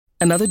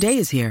Another day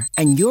is here,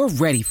 and you're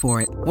ready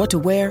for it. What to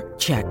wear?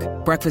 Check.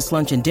 Breakfast,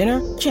 lunch, and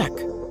dinner? Check.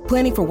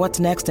 Planning for what's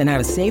next and how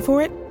to save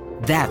for it?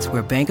 That's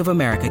where Bank of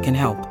America can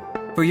help.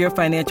 For your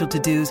financial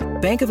to-dos,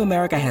 Bank of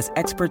America has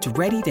experts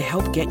ready to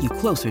help get you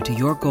closer to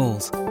your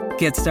goals.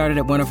 Get started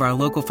at one of our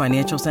local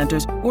financial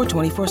centers or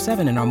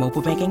 24/7 in our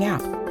mobile banking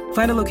app.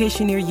 Find a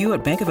location near you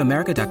at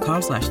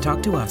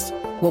bankofamerica.com/talktous.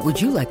 What would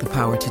you like the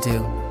power to do?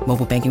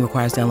 Mobile banking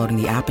requires downloading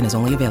the app and is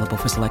only available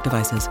for select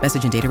devices.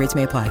 Message and data rates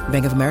may apply.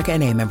 Bank of America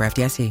N.A., member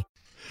FDIC.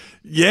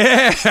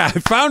 Yeah, I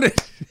found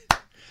it.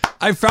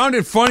 I found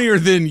it funnier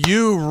than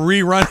you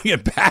rerunning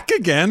it back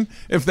again,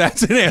 if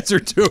that's an answer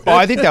to it. Oh,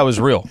 I think that was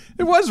real.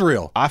 It was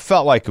real. I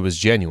felt like it was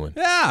genuine.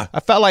 Yeah. I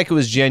felt like it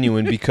was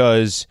genuine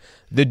because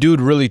the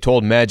dude really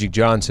told Magic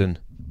Johnson,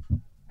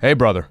 hey,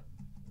 brother,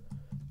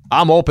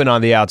 I'm open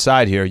on the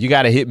outside here. You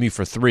got to hit me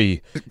for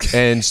 3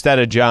 and instead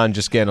of John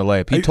just getting a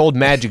layup. He told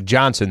Magic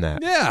Johnson that.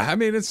 Yeah, I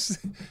mean, it's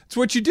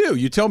what you do.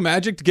 You tell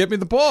Magic to get me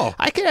the ball.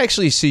 I can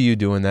actually see you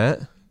doing that.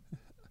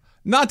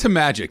 Not to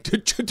Magic.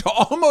 To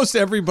almost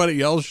everybody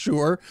else,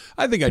 sure.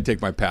 I think I'd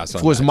take my pass on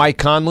If it was Magic. Mike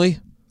Conley?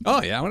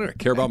 Oh, yeah. I don't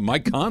care about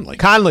Mike Conley.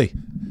 Conley.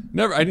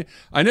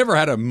 I never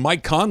had a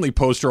Mike Conley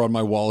poster on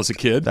my wall as a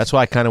kid. That's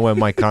why I kind of went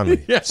Mike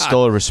Conley. Yeah.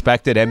 Still a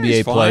respected NBA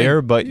he's fine.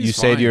 player, but He's you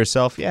say to fine.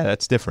 yourself, yeah,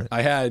 that's different.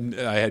 I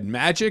had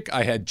Magic.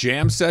 I had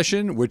Jam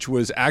Session, which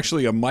was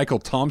actually a Michael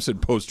Thompson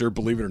poster,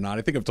 believe it or not.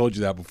 I think I've told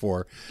you that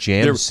before.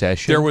 Jam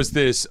Session? There was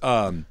this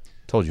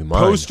Told you mine.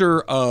 poster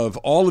of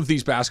all of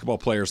these basketball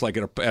players, like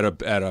at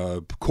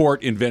a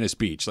court in Venice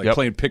Beach, like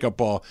playing pickup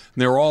ball,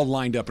 and they were all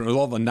lined up, and it was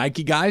all the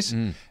Nike guys,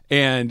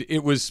 and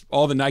it was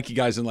all the Nike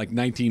guys in like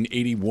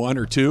 1981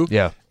 or 2.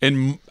 Yeah.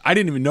 And I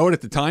didn't even know it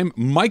at the time.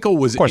 Michael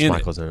was in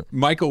Michael's in it.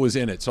 Michael was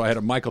in it. So I had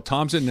a Michael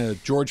Thompson, a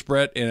George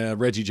Brett, and a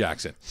Reggie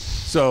Jackson.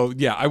 So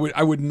yeah, I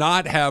would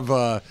not have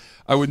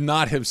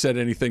said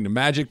anything to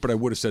Magic, but I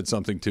would have said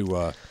something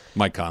to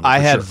Mike Conley. I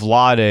had sure.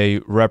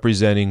 Vlade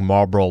representing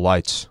Marlboro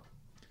Lights.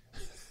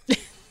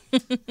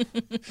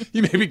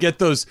 You maybe get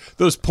those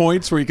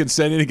points where you can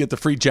send in and get the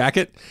free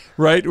jacket,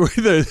 right? Or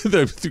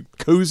the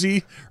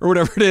cozy or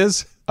whatever it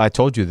is. I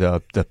told you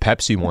the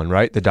Pepsi one,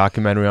 right? The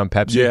documentary on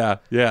Pepsi.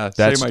 Yeah.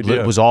 That's Same idea.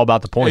 It was all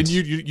about the points.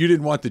 And you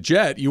didn't want the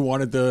jet. You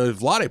wanted the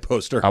Vlade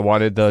poster. I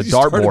wanted the You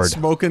started dartboard.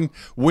 smoking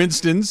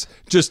Winston's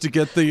just to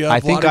get the I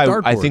Vlade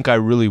dartboard. I think I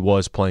really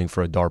was playing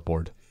for a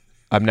dartboard.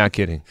 I'm not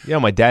kidding. Yeah,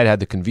 my dad had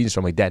the convenience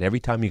store. I'm like, Dad, every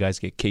time you guys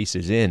get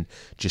cases in,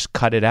 just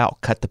cut it out.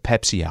 Cut the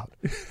Pepsi out.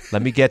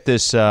 Let me get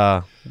this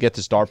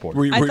dartboard.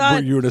 Were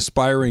you an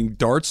aspiring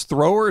darts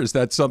thrower? Is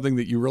that something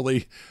that you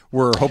really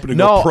were hoping to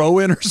No. go pro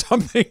in or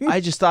something? I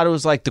just thought it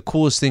was like the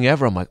coolest thing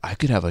ever. I'm like, I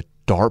could have a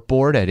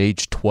dartboard at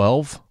age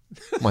 12.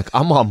 I'm like,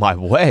 I'm on my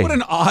way. What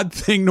an odd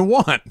thing to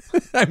want.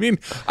 I mean,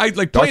 I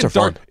like playing Darts are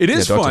fun. It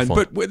is Yeah, darts are fun,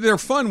 fun. but they're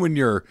fun when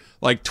you're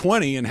like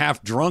 20 and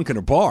half drunk in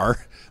a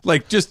bar.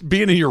 Like just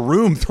being in your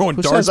room throwing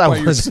Who darts says I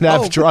by wasn't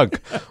yourself. half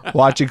drunk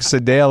watching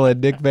Sedale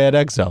and Nick Van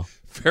Exel?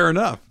 Fair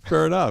enough.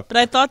 But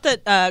I thought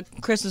that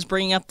Chris was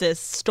bringing up this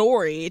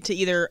story to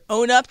either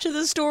own up to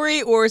the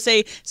story or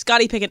say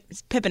Scottie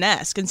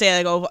Pippen-esque and say,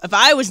 like, oh, if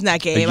I was in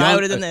that game, I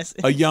would have done this.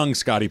 A young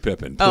Scottie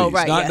Pippen, please. Oh,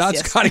 right, Not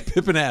yes. Scottie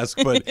Pippen-esque,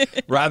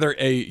 but rather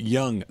a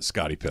young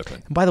Scottie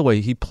Pippen. By the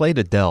way, he played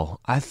Adele.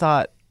 I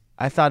thought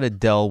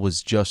Adele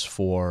was just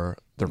for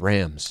the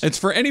Rams. It's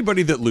for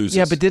anybody that loses.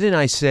 Yeah, but didn't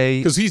I say?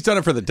 Because he's done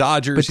it for the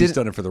Dodgers, But he's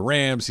done it for the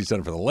Rams, he's done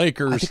it for the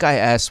Lakers. I think I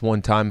asked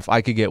one time if I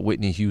could get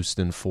Whitney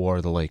Houston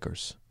for the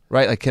Lakers.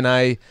 Right? Like, can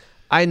I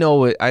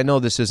know it. I know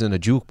this isn't a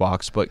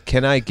jukebox, but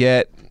can I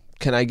get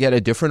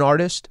a different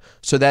artist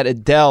so that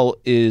Adele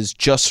is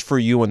just for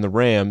you and the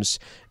Rams,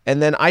 and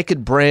then I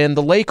could brand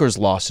the Lakers'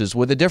 losses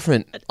with a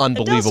different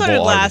unbelievable It started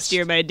artist. last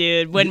year, my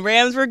dude. When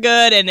Rams were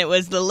good and it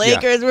was the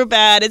Lakers were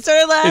bad. It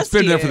started last year. It's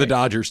been there for the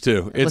Dodgers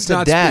too. It's Let's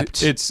not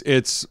adapt.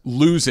 It's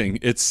losing.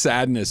 It's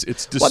sadness.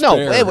 It's despair.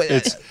 Well, no, wait,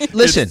 It's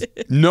listen.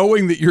 it's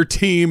knowing that your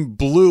team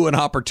blew an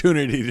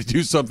opportunity to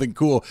do something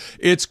cool.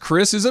 It's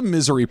Chris is a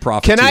misery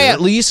prophet. Can I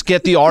at least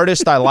get the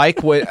artist I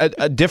like with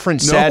a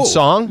different sad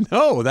song?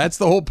 No, that's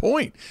the whole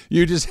point.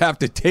 You just have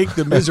to take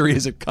the misery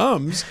as it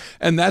comes,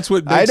 and that's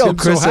what I makes know him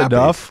Chris so happy.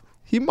 enough.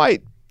 He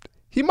might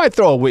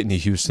throw a Whitney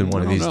Houston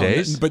one of these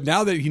days. But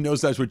now that he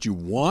knows that's what you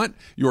want,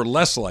 you're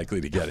less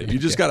likely to get it. You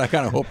just got to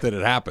kind of hope that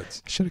it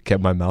happens. Should have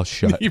kept my mouth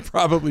shut. You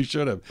probably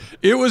should have.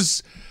 It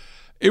was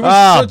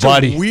such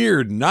buddy. a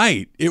weird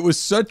night. It was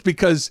such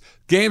because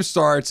game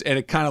starts and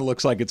it kind of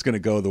looks like it's going to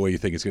go the way you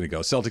think it's going to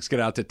go. Celtics get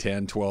out to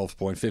 10, 12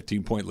 point,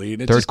 15 point lead.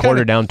 And it Third just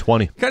quarter down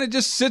 20. Kind of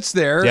just sits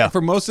there Yeah. for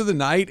most of the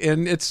night,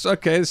 and it's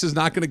okay. This is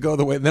not going to go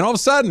the way. And then all of a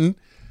sudden,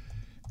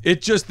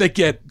 They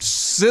get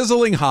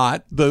sizzling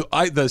hot. The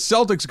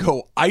Celtics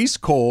go ice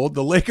cold.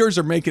 The Lakers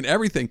are making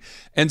everything.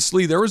 And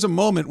Slee, there was a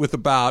moment with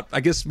about,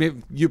 I guess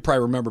maybe you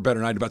probably remember better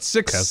than I do, about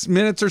 6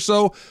 minutes or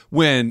so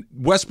when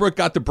Westbrook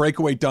got the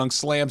breakaway dunk,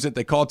 slams it.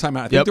 They call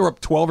timeout. I think they were up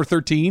 12 or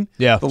 13.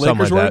 Yeah, the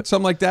Lakers were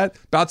something like that.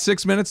 About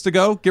 6 minutes to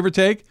go, give or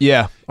take.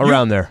 Yeah,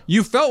 around there.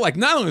 You felt like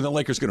not only are the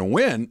Lakers going to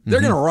win,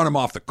 they're going to run them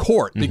off the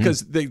court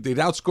because they'd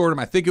outscored them.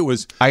 I think it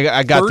was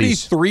I got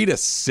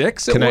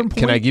 33-6 at one point.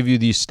 Can I give you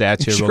these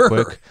stats here real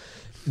quick?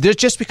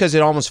 Just because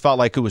it almost felt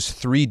like it was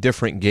 3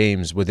 different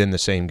games within the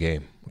same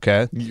game.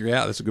 Okay?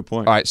 Yeah, that's a good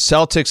point. All right,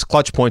 Celtics,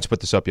 Clutch Points put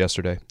this up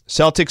yesterday.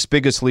 Celtics'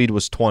 biggest lead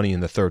was 20 in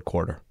the third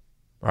quarter.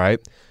 All right?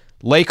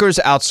 Lakers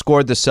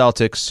outscored the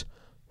Celtics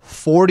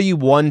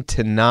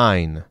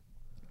 41-9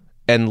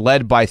 and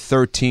led by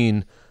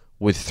 13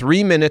 with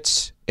 3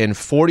 minutes and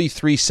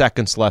 43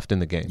 seconds left in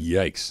the game.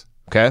 Yikes.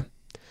 Okay?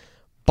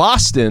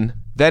 Boston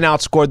then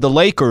outscored the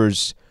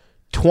Lakers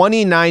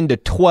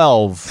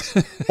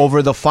 29-12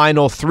 over the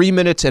final 3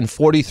 minutes and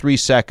 43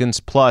 seconds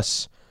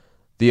plus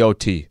the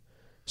OT.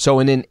 So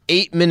in an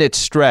 8-minute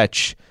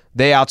stretch,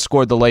 they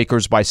outscored the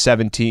Lakers by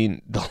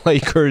 17. The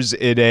Lakers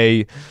in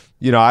a,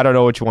 I don't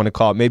know what you want to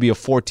call it, maybe a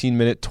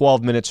 14-minute,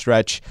 12-minute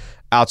stretch,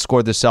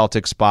 outscored the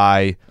Celtics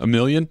by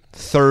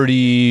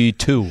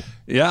 32.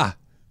 Yeah.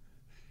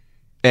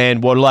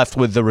 And we're left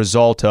with the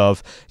result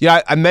of,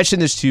 I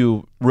mentioned this to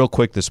you real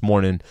quick this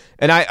morning,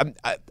 and I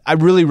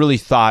really, really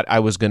thought I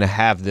was going to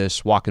have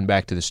this walking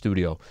back to the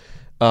studio.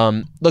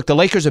 Look, the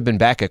Lakers have been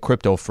back at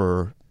crypto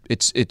for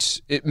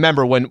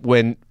remember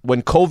when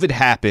COVID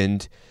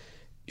happened.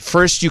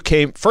 First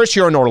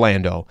you're in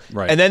Orlando,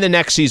 right, and then the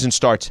next season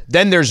starts.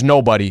 Then there's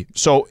nobody,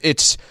 so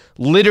it's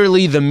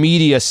literally the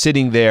media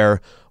sitting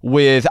there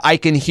with I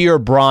can hear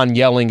Bron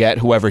yelling at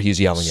whoever he's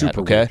yelling at.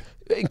 Okay. Weird.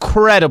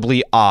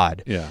 Incredibly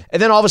odd. Yeah.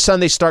 And then all of a sudden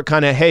they start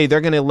kind of, hey, they're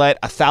going to let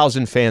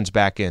 1,000 fans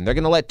back in. They're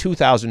going to let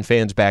 2,000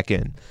 fans back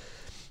in.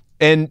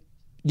 And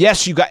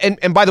yes, you got,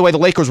 and by the way, the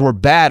Lakers were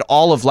bad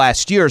all of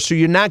last year, so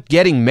you're not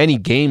getting many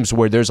games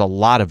where there's a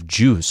lot of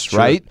juice,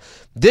 right?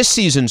 This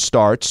season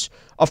starts.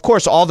 Of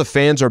course, all the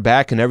fans are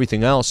back and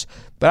everything else,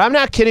 but I'm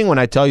not kidding when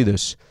I tell you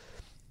this.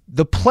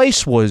 The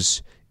place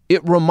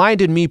it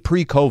reminded me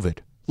pre-COVID.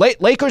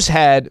 Lakers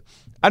had,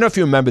 I don't know if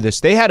you remember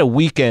this, they had a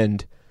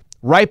weekend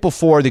right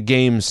before the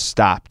games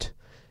stopped.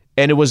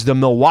 And it was the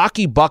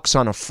Milwaukee Bucks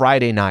on a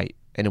Friday night.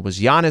 And it was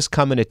Giannis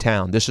coming to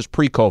town. This is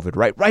pre-COVID,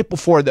 right? Right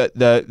before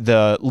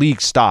the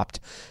league stopped.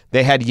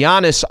 They had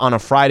Giannis on a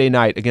Friday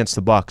night against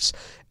the Bucks.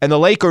 And the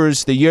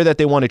Lakers, the year that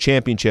they won a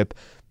championship,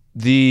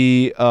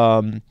 the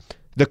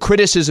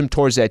criticism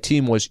towards that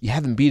team was, you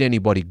haven't beat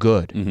anybody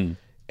good. Mm-hmm.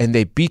 And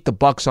they beat the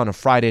Bucks on a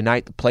Friday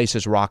night. The place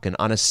is rocking.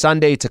 On a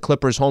Sunday, it's a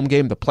Clippers home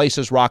game. The place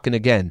is rocking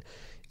again.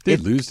 They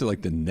lose to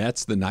the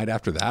Nets the night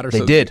after that or they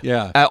something? They did.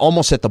 Yeah.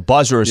 Almost at the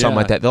buzzer or something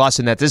like that. They lost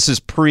the Nets. This is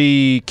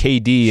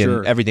pre-KD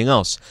and everything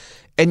else.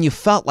 And you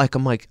felt like,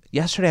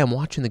 yesterday I'm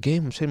watching the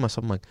game. I'm saying to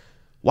myself,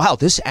 wow,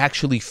 this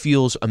actually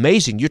feels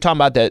amazing. You're talking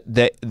about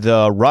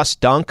the Russ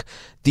dunk.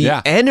 The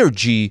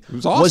energy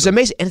was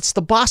amazing. And it's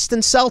the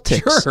Boston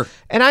Celtics. Sure.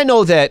 And I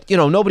know that,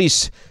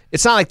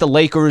 it's not like the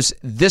Lakers,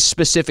 this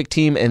specific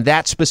team, and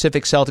that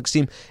specific Celtics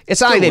team. It's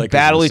not like they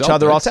battle each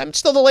other all the time. It's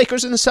still the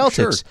Lakers and the Celtics.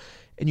 Sure.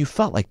 And you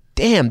felt like,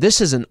 damn, this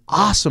is an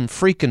awesome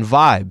freaking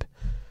vibe.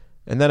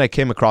 And then I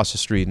came across the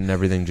street and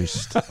everything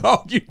just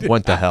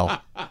went to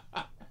hell.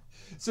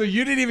 So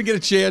you didn't even get a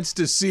chance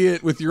to see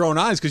it with your own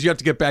eyes because you have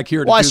to get back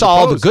here to I saw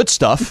all the good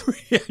stuff.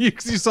 Yeah, you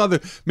saw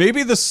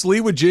maybe the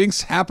Sliwa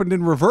jinx happened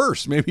in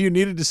reverse. Maybe you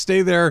needed to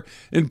stay there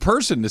in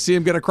person to see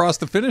him get across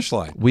the finish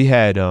line. We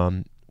had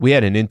an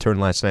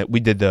intern last night. We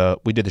did the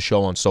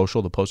show on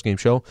social, the post-game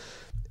show,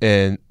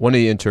 and one of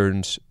the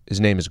interns, his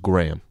name is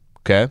Graham,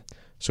 okay?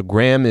 So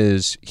Graham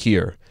is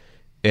here,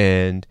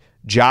 and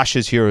Josh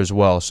is here as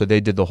well. So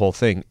they did the whole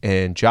thing.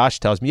 And Josh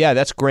tells me, yeah,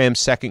 that's Graham's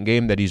second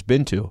game that he's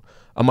been to.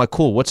 I'm like,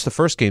 cool, what's the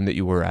first game that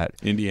you were at?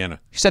 Indiana.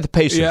 He said the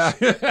Pacers.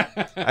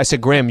 Yeah. I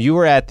said, Graham, you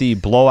were at the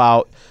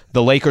blowout,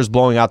 the Lakers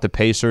blowing out the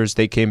Pacers.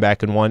 They came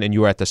back and won, and you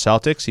were at the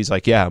Celtics? He's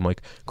like, yeah. I'm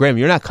like, Graham,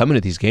 you're not coming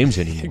to these games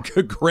anymore.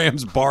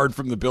 Graham's barred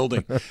from the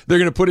building. They're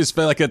going to put his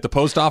face like at the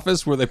post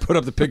office where they put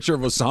up the picture of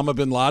Osama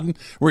bin Laden,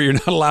 where you're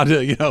not allowed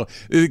to,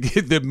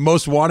 the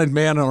most wanted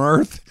man on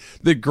earth.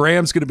 That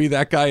Graham's going to be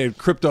that guy at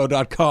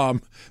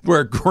crypto.com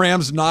where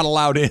Graham's not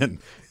allowed in.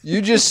 You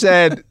just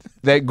said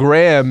that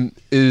Graham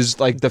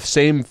is like the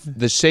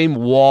same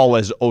wall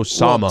as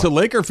Osama. Well, to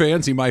Laker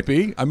fans, he might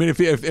be. I mean,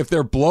 if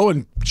they're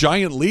blowing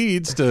giant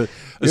leads to,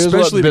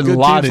 especially the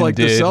good teams like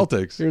the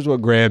Celtics. Here's what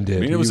Graham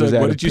did. I mean,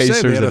 what did you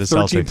say? They had a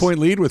 13-point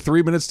lead with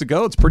 3 minutes to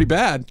go. It's pretty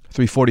bad.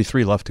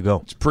 3:43 left to go.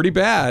 It's pretty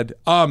bad.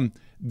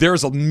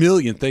 There's a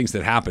million things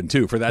that happened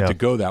too for that to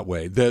go that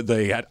way.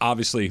 They had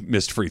obviously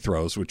missed free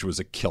throws, which was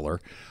a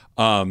killer.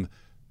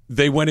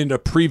 They went into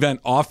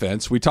prevent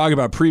offense. We talk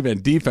about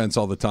prevent defense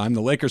all the time.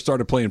 The Lakers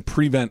started playing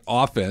prevent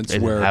offense. They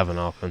didn't have an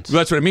offense.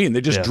 That's what I mean.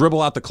 They just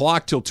dribble out the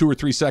clock till 2 or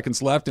 3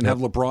 seconds left and have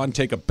LeBron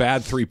take a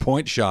bad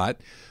 3-point shot,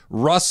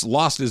 Russ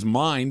lost his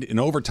mind in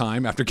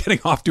overtime after getting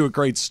off to a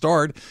great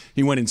start.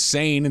 He went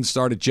insane and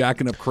started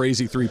jacking up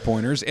crazy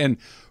three-pointers. And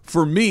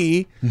for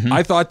me,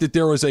 I thought that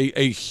there was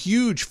a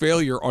huge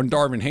failure on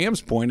Darvin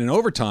Ham's point in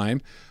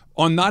overtime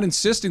on not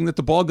insisting that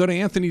the ball go to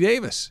Anthony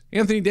Davis.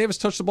 Anthony Davis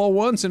touched the ball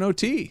once in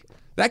OT.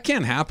 That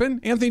can't happen.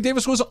 Anthony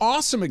Davis was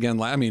awesome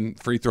again. I mean,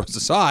 free throws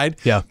aside,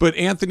 but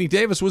Anthony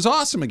Davis was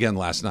awesome again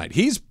last night.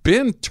 He's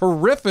been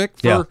terrific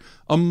for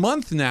a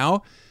month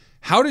now.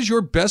 How does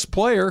your best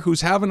player,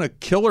 who's having a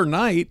killer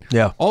night,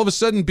 all of a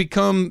sudden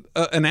become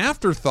an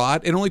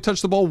afterthought and only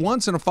touch the ball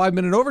once in a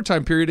 5-minute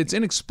overtime period? It's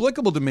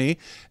inexplicable to me,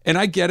 and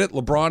I get it.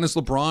 LeBron is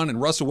LeBron,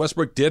 and Russell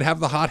Westbrook did have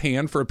the hot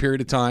hand for a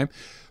period of time.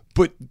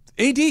 But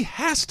AD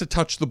has to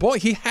touch the ball.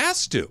 He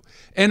has to.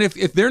 And if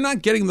they're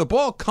not getting the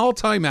ball, call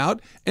timeout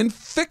and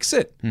fix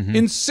it.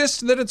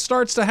 Insist that it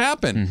starts to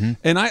happen.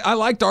 And I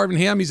like Darvin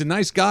Ham. He's a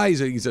nice guy.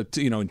 He's a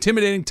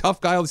intimidating, tough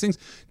guy, all these things.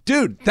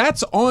 Dude,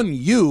 that's on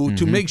you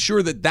to make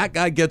sure that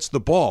guy gets the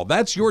ball.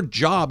 That's your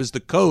job as the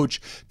coach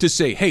to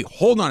say, hey,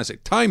 hold on a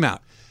sec,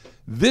 timeout.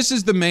 This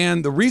is the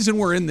man. The reason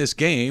we're in this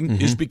game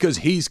is because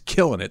he's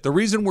killing it. The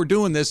reason we're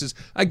doing this is,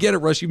 I get it,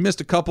 Russ, you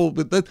missed a couple,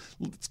 but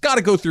it's got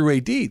to go through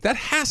AD. That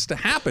has to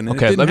happen. And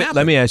okay,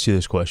 let me ask you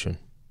this question.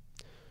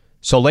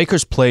 So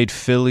Lakers played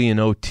Philly in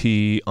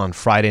OT on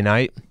Friday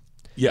night.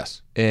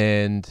 Yes.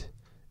 And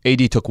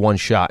AD took one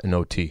shot in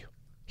OT.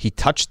 He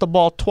touched the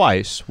ball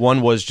twice.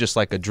 One was just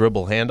like a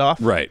dribble handoff.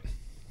 Right.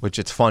 Which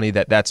it's funny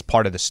that's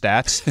part of the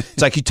stats.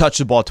 It's like he touched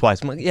the ball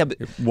twice. I'm like, yeah, but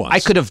once. I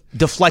could have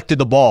deflected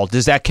the ball.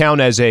 Does that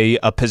count as a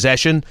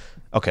possession?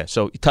 Okay,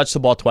 so he touched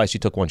the ball twice. He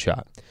took one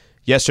shot.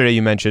 Yesterday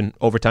you mentioned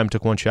overtime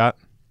took one shot,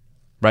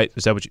 right?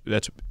 Is that what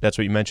that's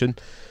what you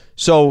mentioned?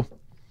 So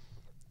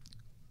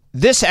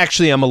this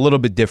actually I'm a little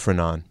bit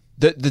different on.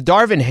 The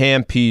Darvin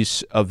Ham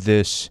piece of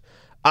this,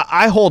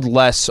 I hold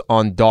less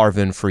on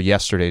Darvin for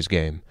yesterday's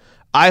game.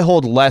 I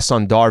hold less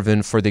on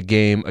Darvin for the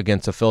game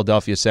against the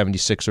Philadelphia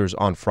 76ers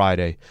on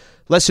Friday.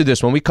 Let's do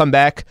this. When we come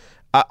back,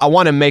 I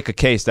want to make a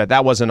case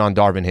that wasn't on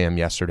Darvin Ham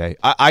yesterday.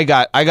 I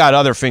got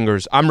other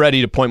fingers. I'm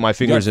ready to point my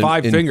fingers in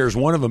 5 fingers.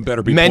 One of them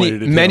better be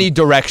pointed at many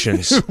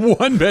directions.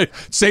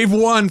 Save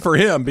one for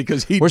him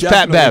because he Where's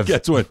definitely Pat Bev?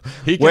 Gets one.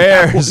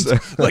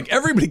 Like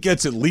everybody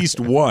gets at least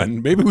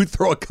one. Maybe we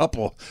throw a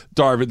couple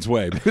Darvin's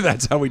way. Maybe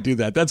that's how we do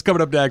that. That's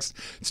coming up next.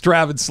 It's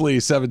Travis Slee,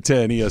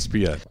 710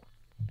 ESPN.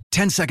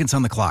 10 seconds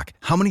on the clock.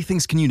 How many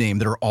things can you name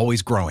that are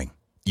always growing?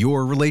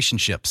 Your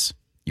relationships,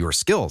 your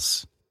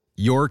skills,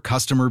 your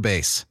customer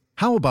base.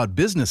 How about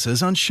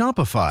businesses on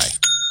Shopify?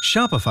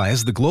 Shopify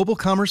is the global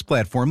commerce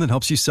platform that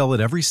helps you sell at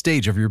every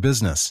stage of your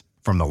business.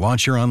 From the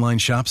launch your online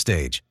shop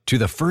stage to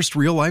the first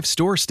real-life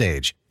store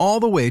stage, all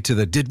the way to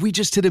the did we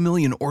just hit 1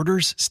 million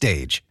orders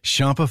stage.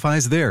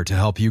 Shopify's there to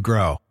help you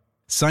grow.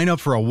 Sign up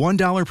for a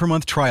 $1 per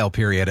month trial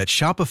period at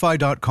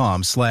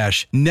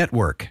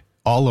shopify.com/network,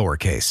 all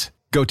lowercase.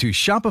 Go to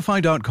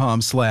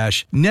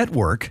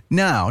shopify.com/network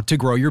now to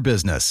grow your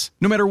business,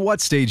 no matter what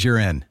stage you're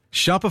in.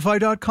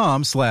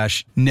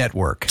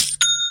 Shopify.com/network.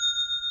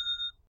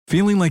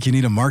 Feeling like you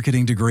need a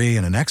marketing degree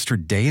and an extra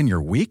day in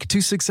your week to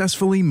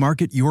successfully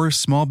market your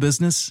small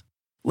business?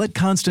 Let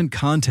Constant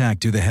Contact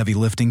do the heavy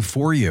lifting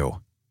for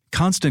you.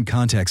 Constant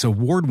Contact's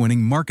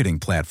award-winning marketing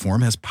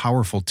platform has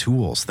powerful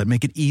tools that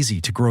make it easy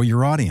to grow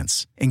your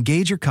audience,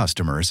 engage your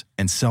customers,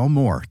 and sell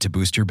more to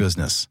boost your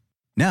business.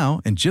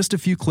 Now, in just a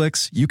few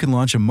clicks, you can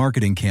launch a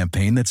marketing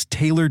campaign that's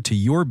tailored to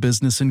your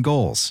business and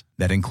goals.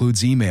 That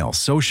includes email,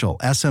 social,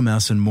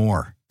 SMS, and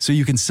more. So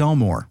you can sell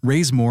more,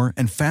 raise more,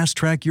 and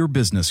fast-track your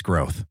business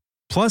growth.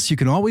 Plus, you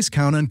can always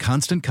count on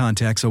Constant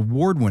Contact's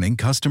award-winning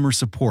customer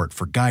support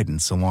for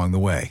guidance along the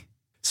way.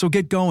 So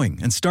get going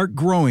and start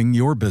growing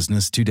your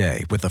business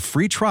today with a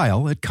free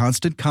trial at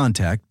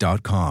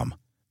ConstantContact.com.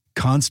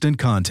 Constant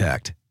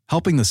Contact,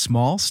 helping the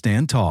small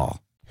stand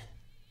tall.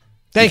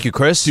 Thank you,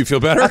 Chris. Do you feel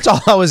better? That's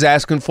all I was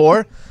asking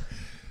for.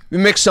 We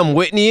mix some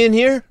Whitney in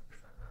here. Are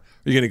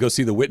you going to go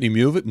see the Whitney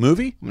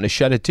movie? I'm going to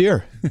shed a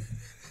tear.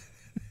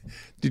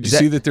 Did you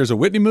see that there's a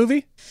Whitney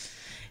movie?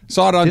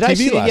 Saw it on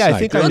TV last night. I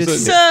think I did.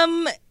 Looks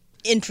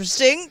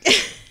interesting.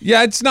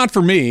 Yeah, it's not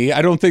for me.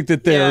 I don't think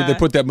that they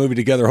put that movie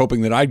together hoping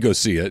that I'd go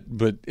see it,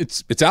 but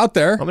it's out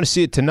there. I'm going to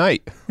see it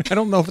tonight. I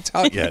don't know if it's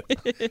out yet.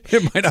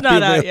 It might not be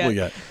available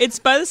yet. It's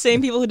by the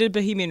same people who did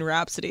Bohemian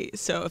Rhapsody,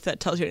 so if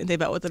that tells you anything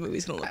about what the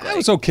movie's going to look like. It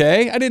was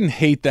okay. I didn't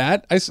hate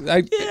that. It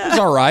was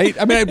all right.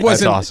 I mean, it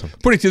wasn't. That's awesome.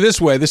 Put it to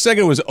this way, the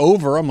second it was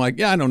over, I'm like,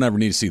 I don't ever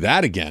need to see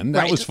that again.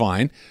 That was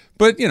fine.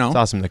 But, It's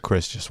awesome that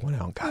Chris just went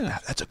out and got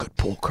that. That's a good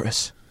pull,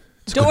 Chris.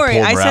 Don't worry,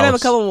 I set up a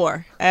couple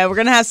more. We're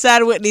going to have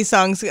sad Whitney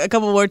songs a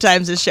couple more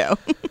times this show.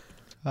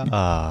 You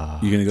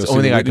going to go see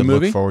the the Whitney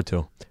movie? Look forward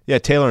to. Yeah,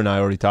 Taylor and I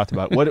already talked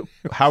about it.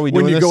 How are we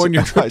doing when you this? go on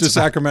your trip to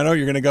Sacramento,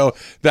 you're going to go,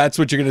 that's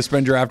what you're going to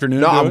spend your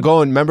afternoon doing? I'm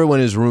going. Remember when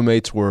his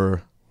roommates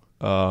were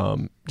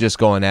just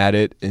going at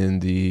it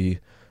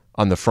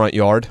on the front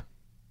yard?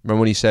 Remember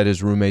when he said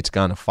his roommates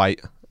got in a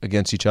fight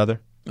against each other?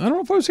 I don't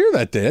know if I was here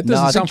that day. It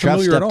doesn't I sound think Trev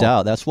familiar at all. stepped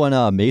out. That's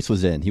when Mace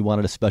was in. He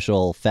wanted a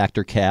special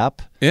factor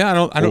cap. Yeah, I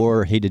don't.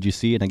 Or, hey, did you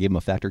see it? And I gave him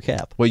a factor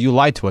cap. Well, you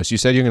lied to us. You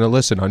said you're going to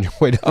listen on your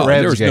way to the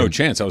Rams there was game. no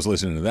chance I was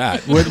listening to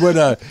that. What's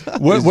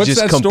just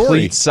that complete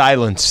story?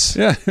 silence.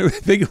 Yeah, I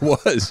think it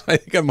was. I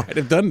think I might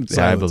have done it.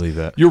 Yeah, I believe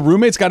that. Your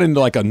roommates got into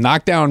like a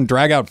knockdown,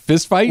 drag-out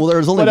fist fight? Well, there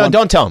was only But one.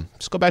 don't tell him.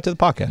 Just go back to the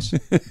podcast.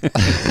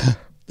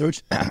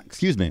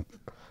 Excuse me.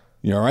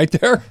 You all right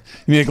there?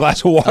 You need a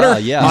glass of water?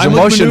 Yeah. He's Heimlich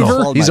emotional.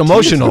 maneuver? He's My teeth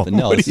emotional. with the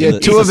nose. Yeah,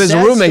 It's two a of his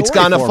sad roommates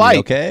story got in a for me, fight.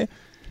 Okay.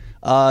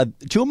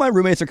 Two of my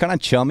roommates are kind of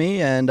chummy,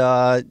 and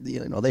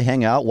they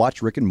hang out,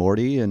 watch Rick and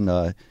Morty,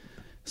 and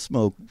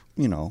smoke,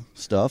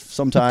 stuff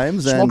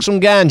sometimes. Smoke and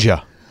some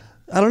ganja.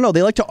 I don't know.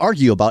 They like to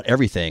argue about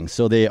everything.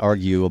 So they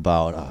argue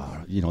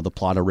about, the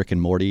plot of Rick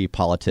and Morty,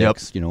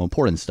 politics,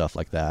 important stuff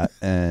like that.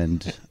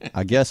 And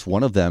I guess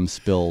one of them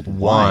spilled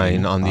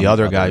Wine on the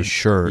other guy's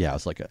shirt. Yeah, it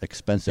was like an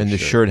expensive And the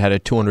shirt. shirt had a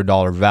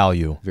 $200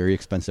 value. Very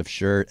expensive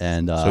shirt.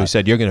 And So he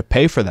said, "You're going to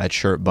pay for that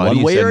shirt, buddy."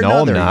 one way He said, or "No,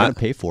 another, I'm you're going not." to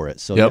pay for it.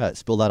 So Yep. yeah, it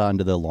spilled out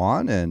onto the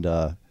lawn, and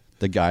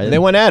the guy... They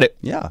went at it.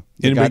 Yeah.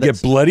 Anybody get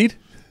bloodied?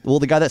 Well,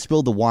 the guy that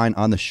spilled the wine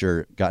on the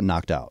shirt got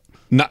knocked out.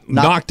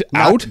 Knocked out?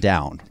 Knocked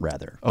down,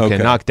 rather. Okay,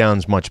 Okay.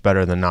 knockdown's much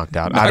better than knocked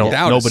out. Knocked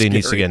out is Nobody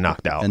needs to scary. get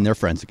knocked out. And they're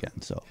friends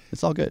again, so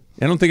it's all good.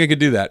 I don't think I could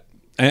do that.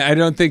 I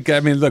don't think,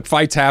 look,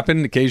 fights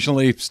happen.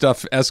 Occasionally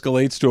stuff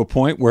escalates to a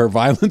point where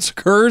violence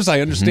occurs.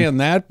 I understand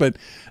that, but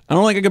I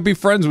don't think I could be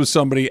friends with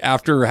somebody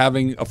after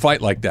having a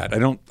fight like that. I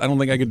don't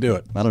think I could do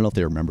it. I don't know if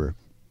they remember.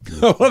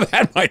 Well,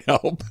 that might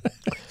help.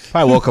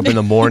 I woke up in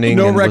the morning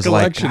No and was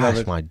like, recollection of "Gosh,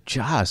 it." my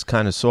jaw's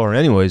kind of sore."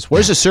 Anyways,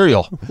 where's the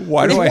cereal?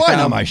 Why do I wine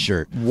have on my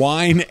shirt?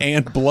 Wine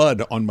and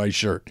blood on my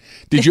shirt.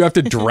 Did you have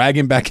to drag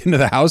him back into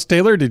the house,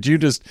 Taylor? Did you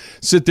just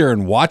sit there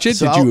and watch it?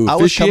 So Did you I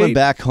was officiate? coming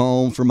back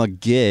home from a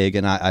gig,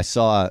 and I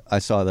saw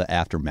the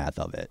aftermath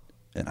of it,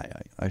 and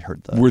I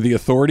heard the... Were the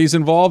authorities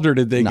involved, or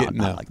did they No, get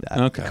not like that.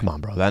 Okay. Come on,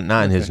 bro. That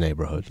not in his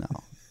neighborhood. No.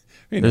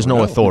 You There's never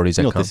no know. authorities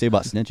You know that what they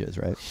come. say about snitches,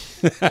 right?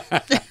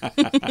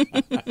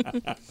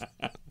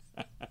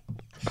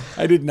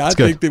 I did not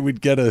good. think that we'd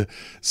get a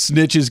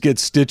snitches get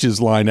stitches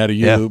line out of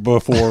you Yeah.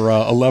 before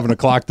 11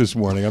 o'clock this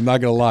morning. I'm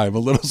not going to lie. I'm a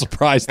little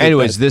surprised.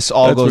 Anyways, this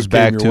all that's goes what came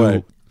back your to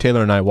way.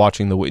 Taylor and I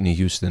watching the Whitney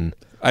Houston.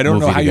 I don't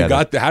know movie how you together.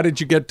 got there. How did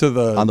you get to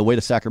the... On the way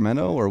to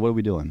Sacramento, or what are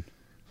we doing?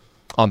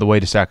 On the way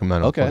to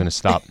Sacramento. Okay. We're going to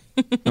stop.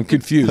 I'm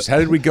confused. How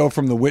did we go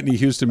from the Whitney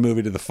Houston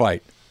movie to the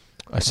fight?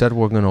 I said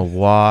we're going to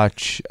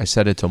watch. I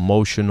said it's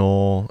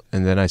emotional.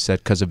 And then I said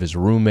because of his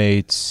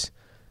roommates,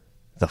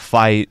 the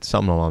fight,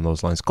 something along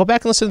those lines. Go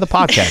back and listen to the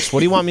podcast. What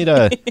do you want me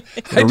to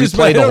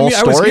replay the whole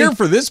I was story? here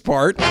for this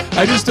part.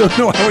 I just don't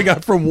know how we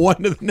got from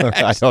one to the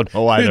next. I don't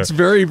know either. It's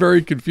very,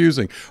 very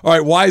confusing. All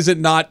right, why is it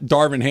not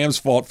Darvin Ham's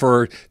fault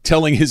for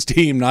telling his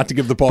team not to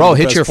give the ball Bro, to the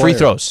hit best your free player?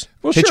 throws.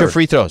 Well, hit sure. your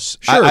free throws.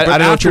 Sure, I but don't know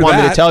what after you want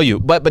me that- to tell you.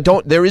 But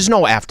don't. There is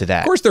no after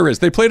that. Of course there is.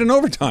 They played in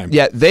overtime.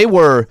 Yeah,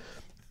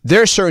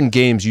 there are certain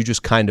games you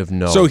just kind of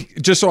know. So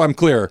just so I'm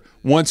clear,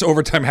 once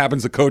overtime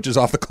happens, the coach is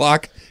off the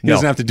clock. He No.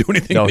 doesn't have to do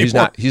anything No,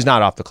 anymore. he's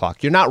not off the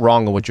clock. You're not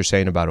wrong on what you're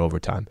saying about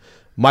overtime.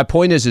 My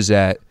point is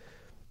that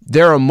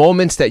there are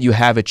moments that you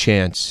have a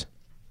chance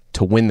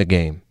to win the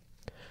game.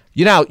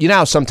 You know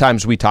how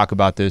sometimes we talk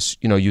about this.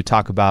 You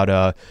talk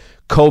about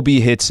Kobe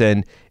hits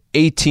an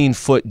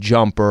 18-foot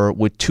jumper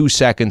with 2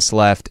 seconds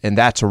left, and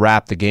that's a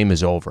wrap. The game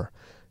is over.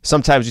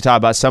 Sometimes you talk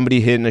about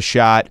somebody hitting a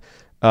shot,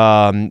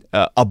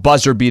 a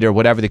buzzer beater,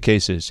 whatever the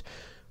case is.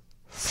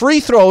 Free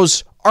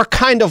throws are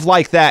kind of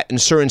like that in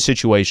certain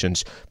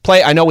situations.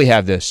 I know we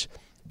have this.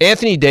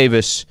 Anthony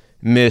Davis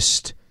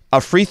missed a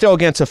free throw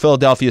against the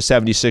Philadelphia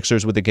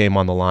 76ers with the game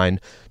on the line.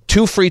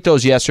 2 free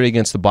throws yesterday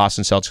against the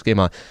Boston Celtics game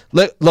on.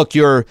 Look,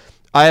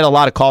 I had a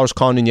lot of callers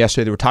calling in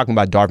yesterday. They were talking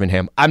about Darvin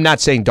Ham. I'm not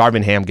saying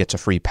Darvin Ham gets a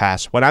free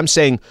pass. What I'm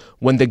saying,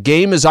 when the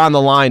game is on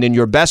the line and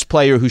your best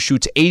player who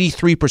shoots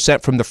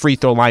 83% from the free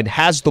throw line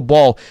has the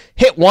ball,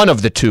 hit one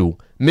of the two,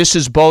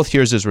 misses both,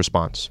 here's his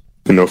response.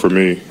 For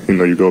me,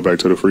 you go back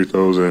to the free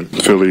throws and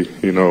Philly,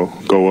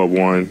 go up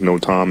 1, no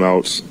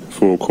timeouts,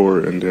 full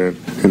court, and then,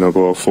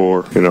 go up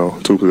 4,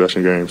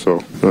 2-possession game. So,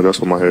 that's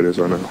what my head is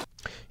right now.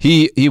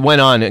 He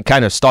went on and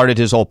kind of started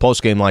his whole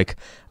postgame like,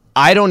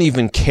 I don't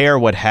even care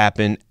what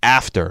happened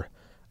after.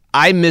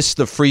 I missed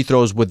the free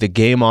throws with the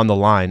game on the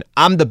line.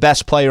 I'm the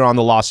best player on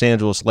the Los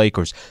Angeles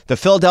Lakers. The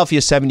Philadelphia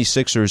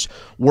 76ers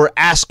were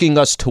asking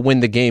us to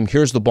win the game.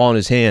 Here's the ball in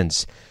his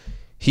hands.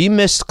 He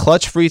missed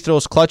clutch free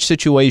throws, clutch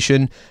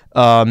situation.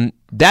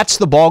 That's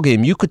the ball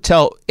game. You could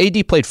tell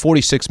AD played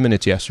 46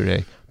 minutes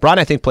yesterday. Bron,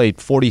 I think, played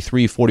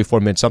 43, 44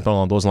 minutes, something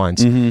along those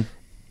lines. Mm-hmm.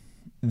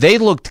 They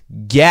looked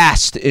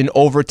gassed in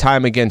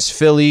overtime against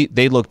Philly.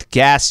 They looked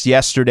gassed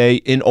yesterday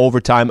in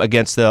overtime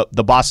against the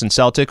Boston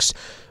Celtics.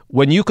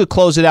 When you could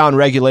close it out in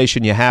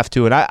regulation, you have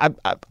to. And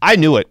I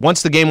knew it.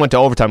 Once the game went to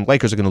overtime,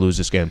 Lakers are going to lose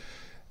this game.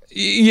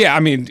 Yeah,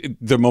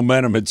 the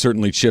momentum had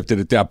certainly shifted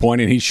at that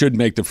point, and he should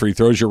make the free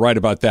throws. You're right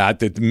about that,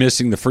 that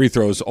missing the free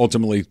throws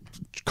ultimately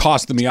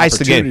cost them the Ice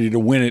the opportunity to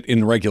win it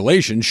in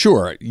regulation.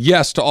 Sure,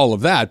 yes to all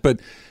of that, but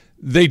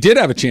they did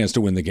have a chance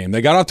to win the game.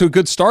 They got off to a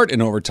good start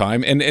in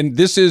overtime, and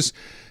this is,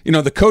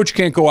 the coach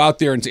can't go out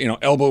there and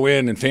elbow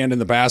in and fan in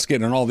the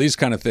basket and all these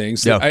kind of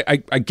things. Yeah.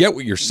 I get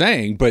what you're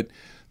saying, but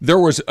there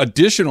was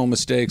additional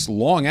mistakes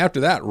long after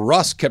that.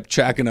 Russ kept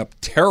checking up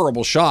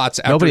terrible shots.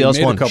 After Nobody else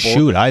made wanted to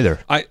shoot either.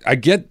 I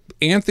get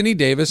Anthony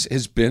Davis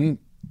has been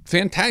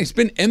fantastic. He's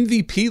been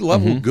MVP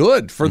level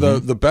good for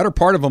the better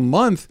part of a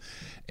month.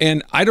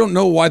 And I don't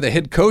know why the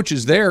head coach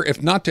is there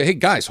if not to, hey,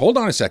 guys, hold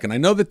on a second. I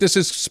know that this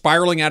is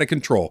spiraling out of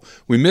control.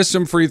 We missed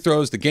some free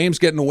throws. The game's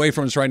getting away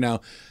from us right now.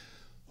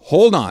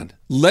 Hold on.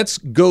 Let's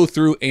go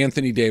through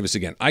Anthony Davis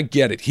again. I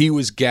get it. He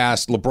was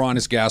gassed. LeBron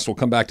is gassed. We'll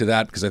come back to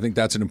that because I think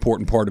that's an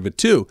important part of it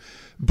too.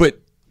 But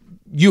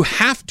you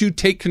have to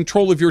take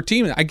control of your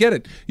team. I get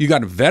it. You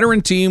got a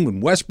veteran team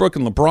with Westbrook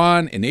and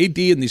LeBron and AD,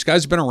 and these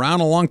guys have been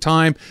around a long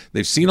time.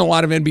 They've seen a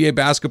lot of NBA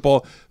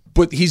basketball.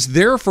 But he's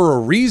there for a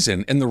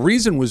reason, and the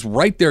reason was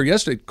right there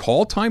yesterday.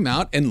 Call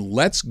timeout, and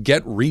let's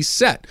get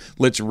reset.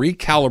 Let's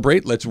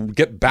recalibrate. Let's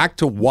get back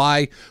to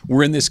why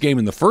we're in this game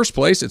in the first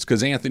place. It's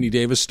because Anthony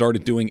Davis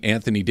started doing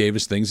Anthony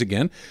Davis things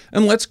again,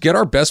 and let's get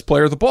our best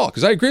player the ball.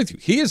 Because I agree with you.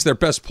 He is their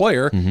best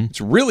player.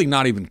 It's really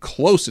not even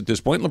close at this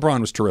point.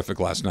 LeBron was terrific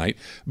last night.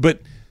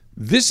 But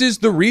this is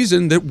the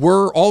reason that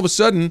we're all of a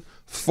sudden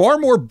far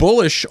more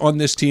bullish on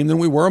this team than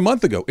we were a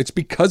month ago. It's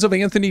because of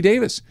Anthony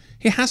Davis.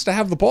 He has to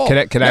have the ball.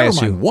 Can I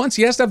ask you once?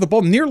 He has to have the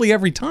ball nearly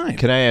every time.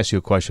 Can I ask you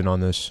a question on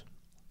this?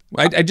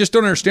 I just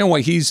don't understand why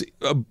he's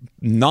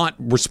not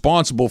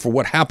responsible for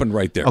what happened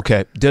right there.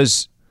 Okay.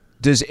 Does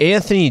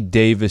Anthony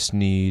Davis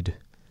need?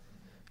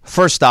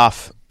 First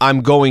off,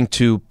 I'm going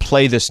to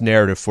play this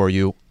narrative for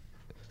you.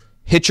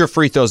 Hit your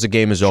free throws. The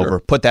game is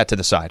over. Put that to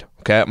the side.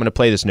 Okay. I'm going to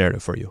play this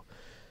narrative for you.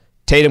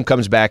 Tatum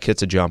comes back,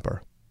 hits a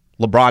jumper.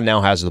 LeBron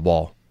now has the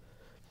ball.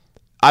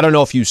 I don't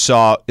know if you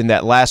saw in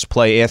that last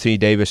play, Anthony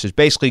Davis is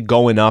basically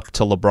going up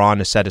to LeBron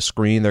to set a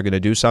screen. They're going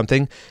to do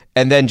something,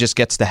 and then just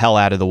gets the hell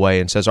out of the way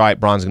and says, all right,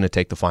 Bron's going to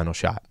take the final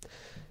shot.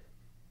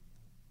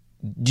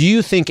 Do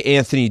you think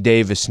Anthony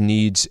Davis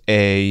needs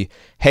hey,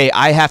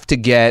 I have to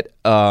get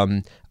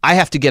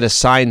a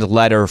signed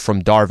letter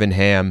from Darvin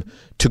Ham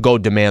to go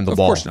demand the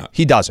ball? Of course not.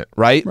 He doesn't,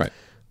 right? Right.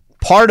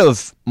 Part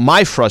of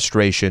my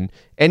frustration,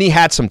 and he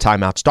had some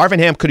timeouts. Darvin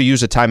Ham could have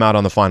used a timeout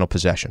on the final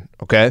possession,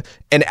 okay,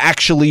 and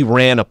actually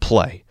ran a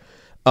play.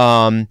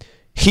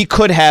 He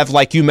could have,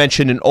 like you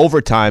mentioned in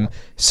overtime,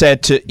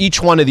 said to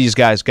each one of these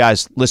guys,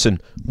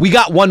 listen, we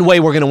got one way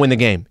we're going to win the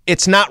game.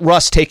 It's not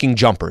Russ taking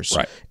jumpers.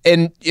 Right.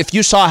 And if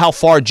you saw how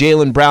far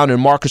Jaylen Brown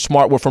and Marcus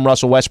Smart were from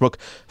Russell Westbrook,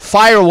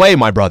 fire away,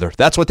 my brother.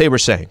 That's what they were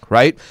saying,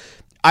 right?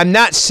 I'm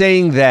not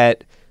saying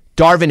that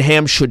Darvin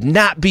Ham should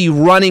not be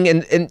running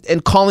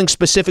and calling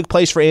specific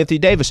plays for Anthony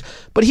Davis,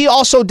 but he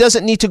also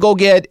doesn't need to go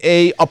get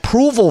a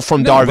approval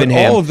from Darvin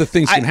Ham. All of the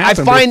things can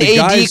happen. I find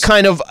AD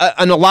kind of,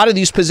 on a lot of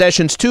these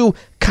possessions too,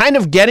 kind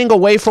of getting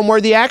away from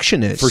where the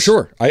action is. For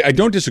sure. I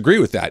don't disagree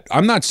with that.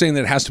 I'm not saying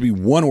that it has to be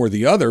one or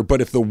the other,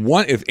 but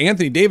if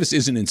Anthony Davis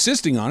isn't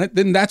insisting on it,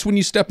 then that's when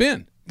you step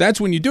in.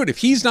 That's when you do it. If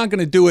he's not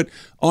going to do it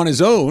on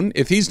his own,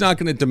 if he's not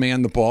going to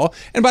demand the ball,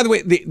 and by the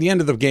way, the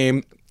end of the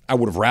game, I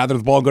would have rather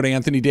the ball go to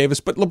Anthony Davis,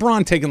 but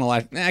LeBron taking the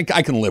last,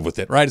 I can live with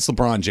it, right? It's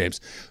LeBron James.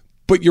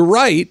 But you're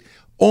right,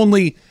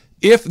 only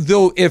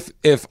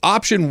if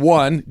option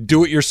one,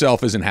 do it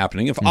yourself, isn't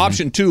happening, if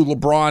option two,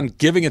 LeBron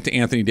giving it to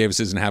Anthony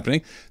Davis isn't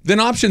happening, then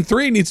option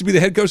three needs to be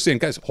the head coach saying,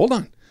 guys, hold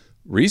on,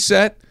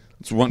 reset.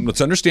 Let's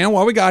understand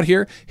why we got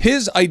here.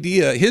 His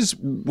idea, his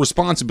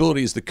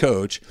responsibility as the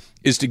coach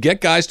is to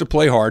get guys to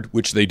play hard,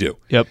 which they do.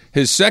 Yep.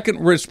 His second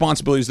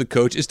responsibility as the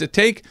coach is to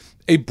take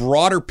a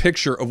broader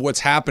picture of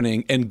what's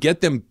happening and get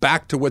them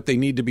back to what they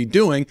need to be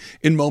doing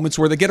in moments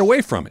where they get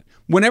away from it.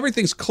 When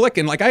everything's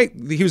clicking,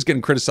 he was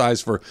getting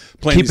criticized for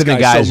playing Keeping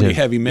these guys so many in.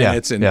 heavy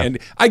minutes, and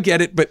I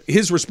get it, but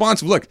his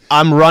response, look,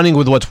 I'm running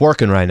with what's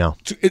working right now.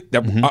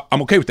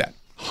 I'm okay with that.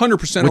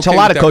 100% Which okay a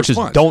lot with of that coaches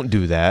response. don't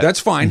do that. That's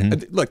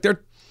fine. Look,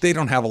 they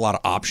don't have a lot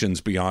of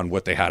options beyond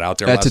what they had out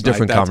there That's last a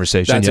different night.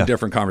 conversation. That's yeah. a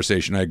different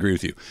conversation. I agree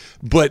with you.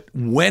 But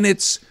when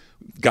it's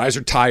guys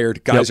are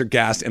tired, guys are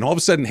gassed, and all of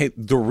a sudden, hey,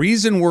 the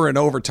reason we're in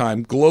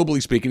overtime,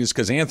 globally speaking, is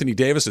because Anthony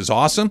Davis is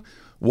awesome.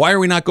 Why are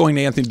we not going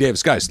to Anthony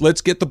Davis? Guys,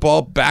 let's get the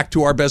ball back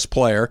to our best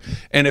player.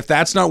 And if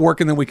that's not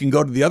working, then we can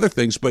go to the other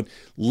things. But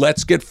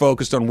let's get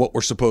focused on what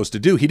we're supposed to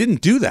do. He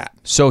didn't do that.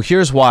 So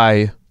here's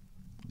why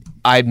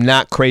I'm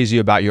not crazy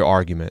about your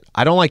argument.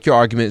 I don't like your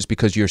argument is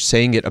because you're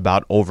saying it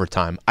about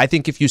overtime. I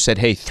think if you said,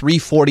 hey,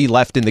 3:40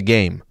 left in the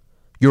game,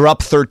 you're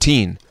up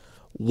 13.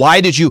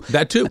 Why did you?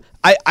 That too.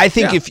 I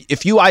think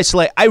if you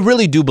isolate, I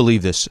really do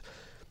believe this.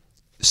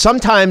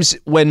 Sometimes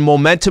when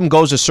momentum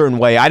goes a certain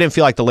way, I didn't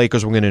feel like the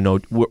Lakers were going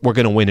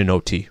to win in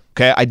OT.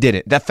 Okay, I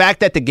didn't. The fact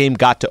that the game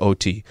got to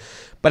OT,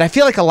 but I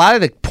feel like a lot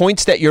of the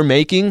points that you're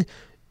making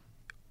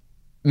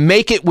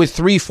make it with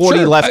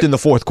 3:40 left in the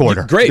fourth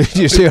quarter. Great.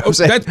 You see what I'm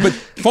saying? But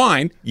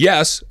fine.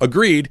 Yes,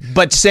 agreed.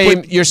 But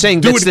you're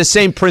saying that's the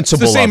same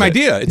principle. It's the same of it.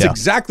 idea. It's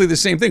exactly the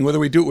same thing. Whether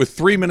we do it with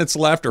 3 minutes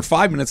left or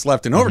 5 minutes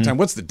left in overtime,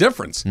 what's the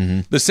difference?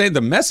 The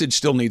message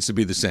still needs to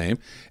be the same.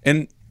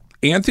 And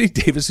Anthony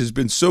Davis has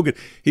been so good.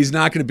 He's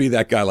not going to be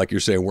that guy, like you're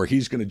saying, where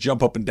he's going to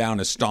jump up and down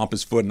and stomp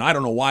his foot. And I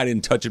don't know why I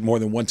didn't touch it more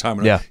than one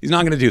time. Yeah. He's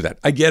not going to do that.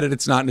 I get it.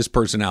 It's not in his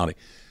personality.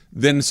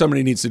 Then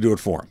somebody needs to do it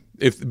for him.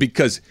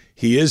 Because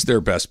he is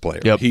their best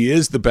player. Yep. He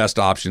is the best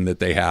option that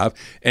they have.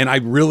 And I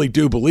really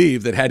do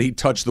believe that had he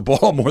touched the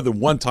ball more than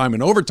one time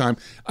in overtime,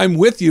 I'm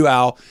with you,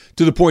 Al,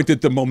 to the point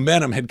that the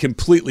momentum had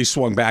completely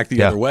swung back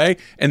the other way.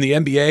 And the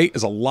NBA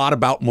is a lot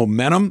about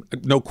momentum,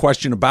 no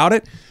question about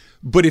it.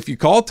 But if you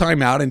call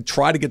timeout and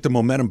try to get the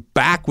momentum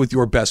back with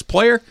your best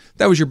player,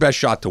 that was your best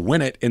shot to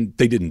win it, and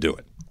they didn't do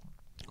it.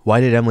 Why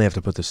did Emily have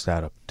to put the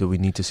stat up? Do we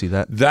need to see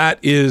that? That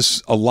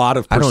is a lot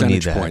of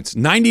percentage points.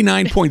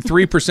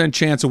 99.3%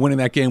 chance of winning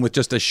that game with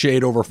just a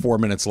shade over 4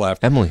 minutes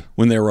left. Emily.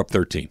 When they were up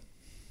 13.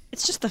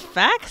 It's just the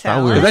facts, Thought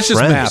Al. we were That's just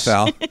friends. math,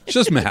 Al. It's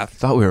just math.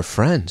 Thought we were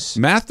friends.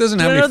 Math doesn't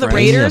You have don't any know the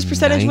friends. Raiders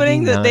percentage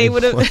winning that they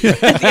would have at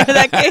the end of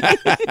that game?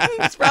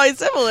 It's probably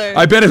similar.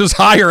 I bet it was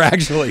higher,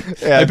 actually.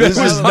 I bet this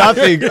it was is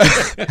higher.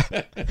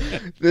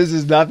 nothing. This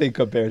is nothing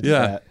compared to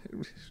Yeah. that.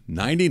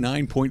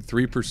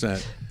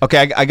 99.3%.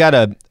 Okay, I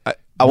gotta.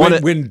 I want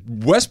to. When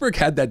Westbrook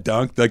had that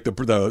dunk, like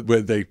the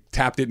when they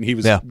tapped it and he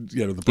was, Yeah.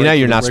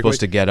 You're not supposed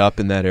to get up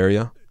in that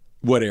area.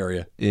 What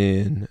area?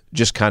 In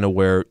just kind of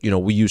where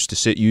we used to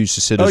sit. You used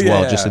to sit as yeah,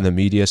 well, yeah. just in the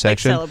media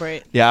section.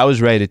 celebrate. Yeah, I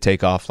was ready to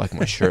take off like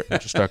my shirt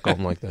and just start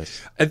going like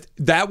this. And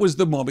that was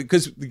the moment,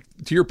 because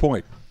to your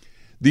point,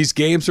 these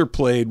games are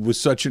played with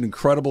such an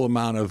incredible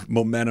amount of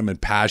momentum and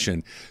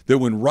passion that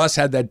when Russ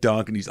had that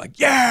dunk and he's like,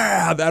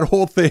 yeah, that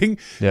whole thing,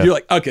 Yeah. you're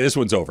like, okay, this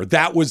one's over.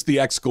 That was the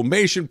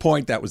exclamation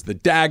point. That was the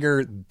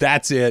dagger.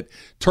 That's it.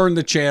 Turn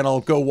the channel,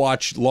 go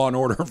watch Law and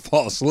Order and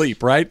fall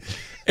asleep, right?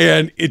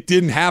 And it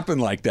didn't happen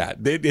like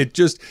that. It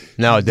just,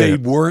 No, it they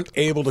didn't. weren't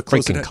able to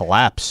close Freaking it.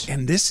 collapse.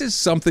 And this is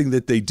something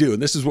that they do,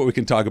 and this is what we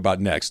can talk about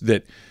next,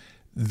 that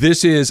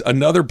this is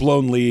another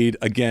blown lead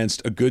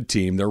against a good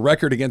team. Their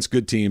record against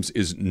good teams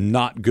is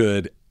not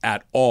good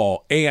at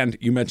all. And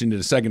you mentioned it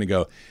a second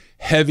ago,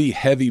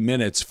 heavy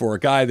minutes for a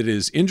guy that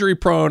is injury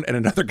prone and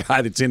another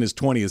guy that's in his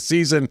 20th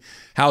season.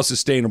 How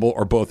sustainable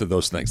are both of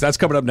those things? That's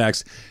coming up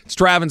next. It's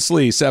Travis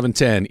Lee,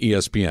 710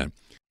 ESPN.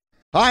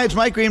 Hi, it's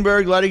Mike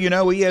Greenberg letting you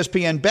know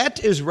ESPN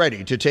Bet is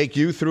ready to take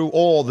you through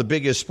all the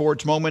biggest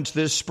sports moments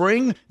this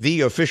spring.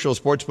 The official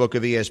sportsbook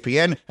of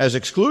ESPN has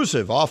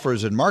exclusive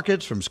offers and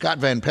markets from Scott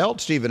Van Pelt,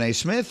 Stephen A.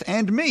 Smith,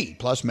 and me,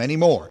 plus many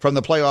more. From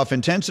the playoff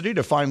intensity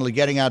to finally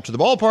getting out to the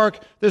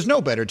ballpark, there's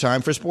no better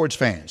time for sports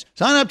fans.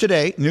 Sign up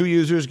today. New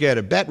users get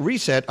a bet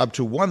reset up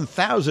to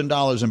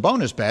 $1,000 in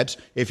bonus bets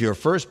if your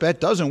first bet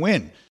doesn't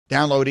win.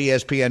 Download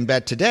ESPN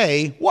Bet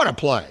today. What a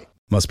play.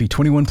 Must be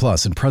 21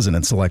 plus and present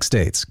in select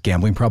states.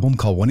 Gambling problem?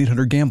 Call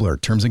 1-800-GAMBLER.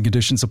 Terms and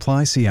conditions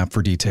apply. See app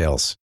for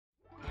details.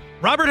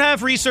 Robert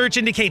Half research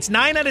indicates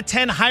 9 out of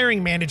 10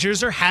 hiring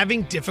managers are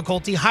having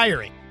difficulty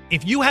hiring.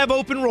 If you have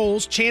open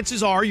roles,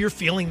 chances are you're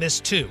feeling this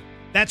too.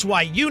 That's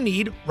why you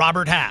need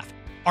Robert Half.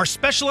 Our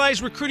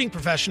specialized recruiting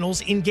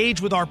professionals engage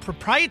with our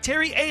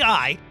proprietary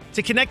AI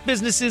to connect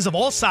businesses of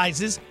all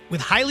sizes with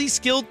highly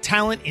skilled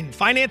talent in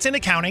finance and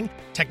accounting,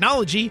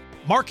 technology,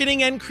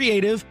 marketing and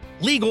creative,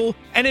 legal,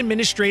 and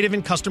administrative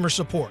and customer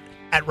support.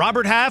 At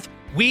Robert Half,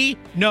 we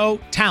know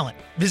talent.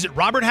 Visit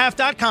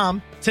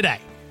roberthalf.com today.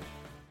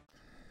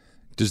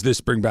 Does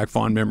this bring back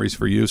fond memories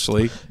for you,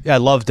 Slee? Yeah, I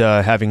loved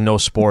having no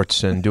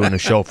sports and doing a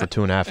show for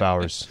 2.5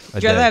 hours a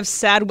Would you rather day. have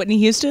sad Whitney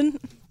Houston?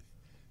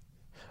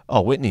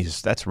 Oh,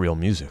 Whitney's, that's real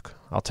music.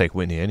 I'll take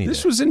Whitney any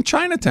This day. was in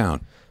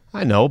Chinatown.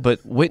 I know, but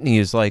Whitney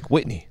is like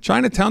Whitney.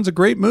 Chinatown's a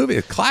great movie,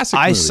 a classic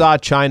movie. I saw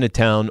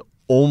Chinatown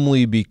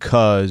only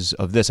because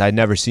of this. I'd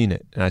never seen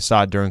it, and I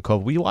saw it during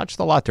COVID. We watched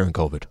a lot during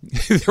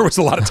COVID. There was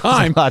a lot of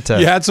time.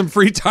 You had some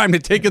free time to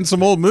take in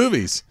some old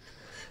movies.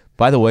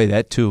 By the way,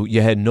 that too,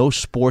 you had no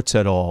sports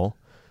at all.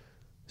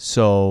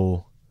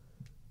 So,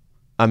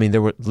 I mean,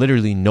 there were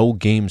literally no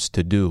games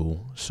to do.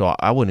 So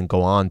I wouldn't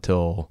go on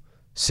till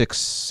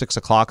 6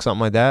 o'clock, something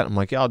like that. I'm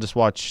like, yeah, I'll just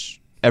watch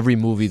every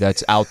movie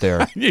that's out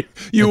there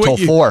until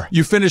 4.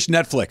 You finished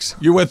Netflix.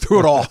 You went through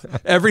it all.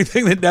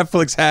 Everything that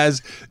Netflix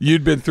has,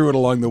 you'd been through it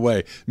along the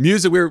way.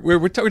 Music, we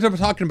were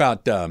talking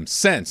about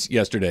scents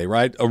yesterday,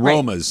 right?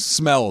 Aromas,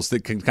 smells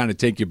that can kind of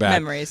take you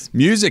back. Memories.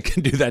 Music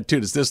can do that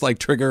too. Does this like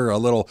trigger a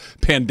little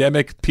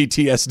pandemic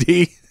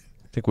PTSD?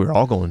 I think we were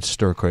all going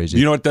stir crazy.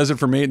 You know what does it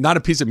for me? Not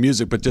a piece of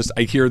music, but just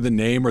I hear the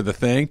name or the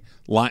thing.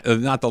 Was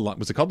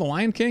it called The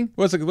Lion King?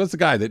 What's the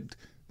guy that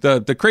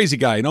the crazy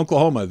guy in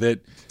Oklahoma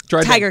that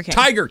tried Tiger King.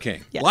 Tiger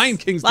King. Yes. Lion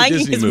King's the Lion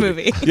Disney King is a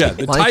movie. Yeah,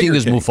 the Lion Tiger King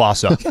is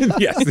Mufasa.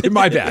 Yes,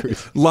 my bad.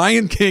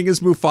 Lion King is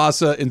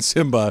Mufasa and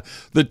Simba.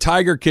 The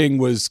Tiger King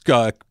was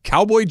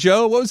Cowboy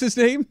Joe. What was his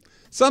name?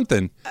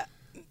 Something.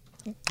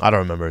 I don't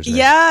remember his name.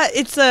 Yeah,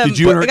 it's I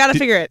gotta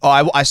figure it. Oh,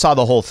 I saw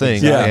the whole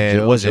thing. Yeah.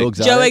 And was it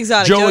Joe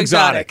Exotic. Joe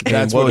Exotic. and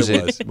That's what what was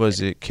it was.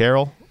 Was it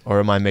Carol? Or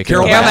am I making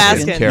Carol it up?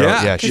 Baskin. Carol,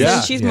 Yeah. yeah,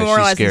 Because she's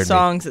memorializing scared me.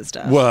 songs and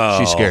stuff. Whoa.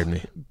 She scared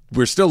me.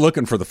 we're still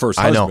looking for the first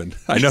husband.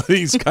 I know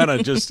he's kind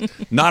of just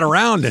not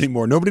around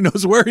anymore. Nobody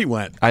knows where he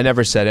went. I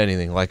never said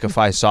anything. Like if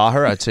I saw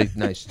her, I'd say,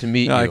 "Nice to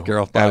meet you."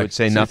 Girl, I would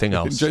say nothing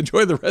else.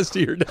 Enjoy the rest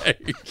of your day.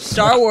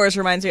 Star Wars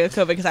reminds me of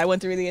COVID because I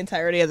went through the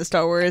entirety of the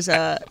Star Wars.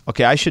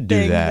 Okay, I should do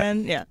thing that.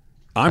 then. Yeah.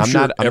 I'm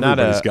sure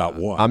everybody's got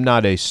one. I'm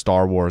not a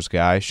Star Wars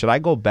guy. Should I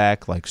go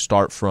back, like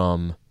start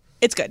from?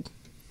 It's good.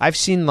 I've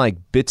seen like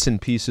bits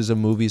and pieces of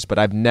movies, but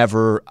I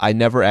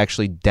never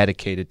actually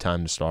dedicated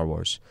time to Star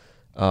Wars.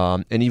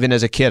 And even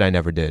as a kid, I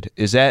never did.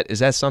 Is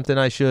that something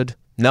I should?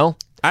 No?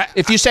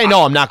 If you say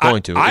no, I'm not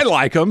going to. I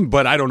like them,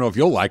 but I don't know if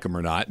you'll like them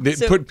or not.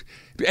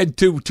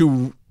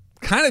 To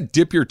kind of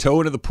dip your toe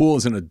into the pool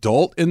as an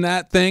adult in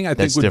that thing, I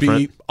think would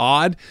be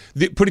odd.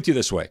 Put it to you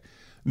this way.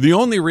 The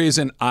only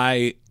reason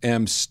I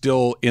am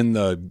still in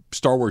the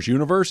Star Wars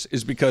universe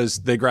is because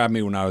they grabbed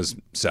me when I was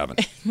 7.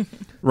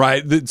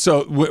 Right?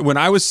 So when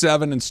I was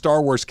 7 and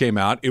Star Wars came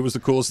out, it was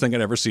the coolest thing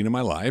I'd ever seen in my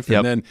life. Yep.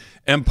 And then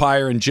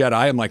Empire and Jedi,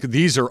 I'm like,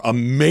 these are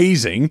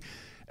amazing.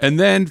 And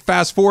then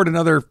fast forward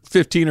another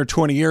 15 or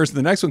 20 years, and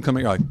the next one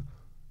coming, you're like,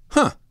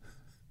 huh,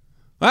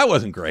 that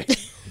wasn't great.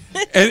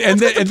 And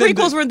then the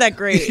prequels weren't that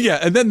great. Yeah,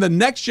 and then the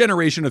next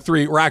generation of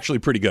 3 were actually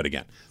pretty good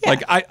again. Yeah.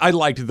 Like I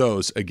liked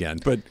those again,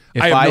 but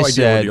if I have no idea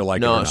said, whether you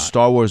like it or not.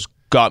 Star Wars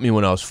got me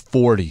when I was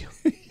 40.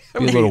 Be a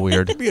little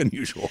weird. It'd be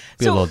unusual.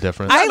 Be a little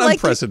different. I like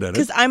unprecedented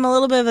because I'm a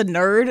little bit of a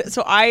nerd,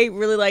 so I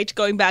really liked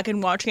going back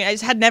and watching it. I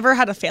just had never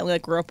had a family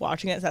that grew up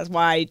watching it, so that's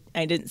why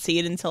I didn't see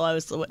it until I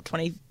was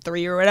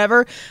 23 or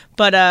whatever.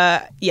 But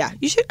yeah,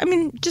 you should. I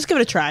mean, just give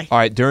it a try. All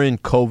right, during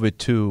COVID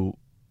too,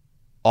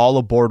 all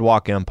of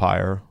Boardwalk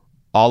Empire,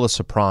 all of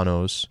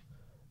Sopranos,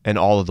 and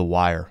all of The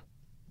Wire.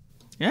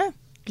 Yeah,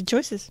 good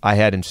choices.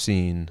 I'd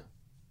seen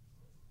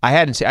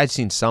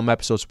some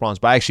episodes of Sopranos,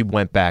 but I actually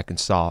went back and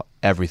saw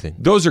everything.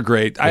 Those are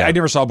great. Yeah. I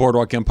never saw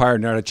Boardwalk Empire,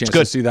 never had a chance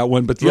to see that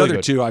one, but the really other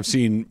good. two I've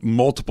seen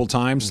multiple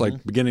times.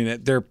 Like beginning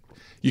at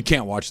you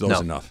can't watch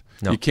those enough.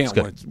 No, you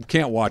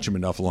can't watch them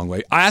enough along the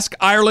way. Ask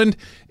Ireland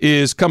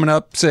is coming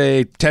up,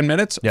 say 10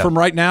 minutes from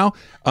right now.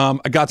 I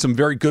got some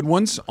very good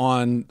ones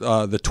on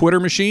the Twitter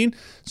machine,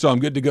 so I'm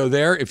good to go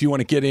there. If you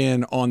want to get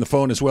in on the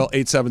phone as well,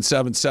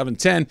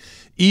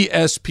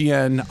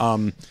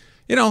 877-710-ESPN.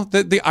 You know,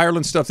 the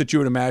Ireland stuff that you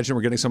would imagine.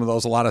 We're getting some of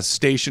those. A lot of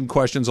station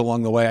questions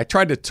along the way. I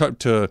tried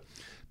to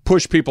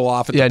push people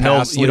off at the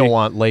pass you don't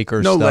want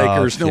Lakers no stuff.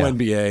 Lakers, no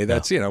NBA.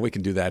 That's, we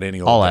can do that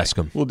any old I'll day. ask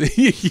him. Well,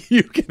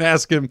 you can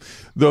ask him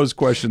those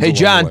questions. Hey, along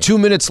John, the way. 2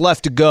 minutes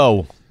left to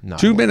go. No,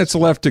 2 minutes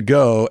left to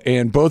go,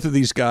 and both of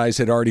these guys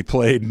had already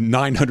played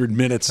 900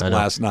 minutes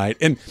last night.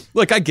 And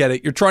look, I get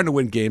it. You're trying to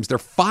win games. They're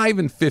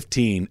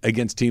 5-15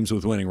 against teams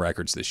with winning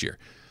records this year.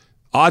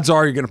 Odds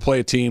are you're going to play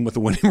a team with a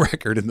winning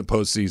record in the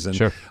postseason.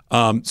 Sure.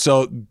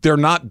 So they're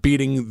not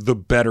beating the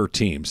better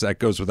teams. That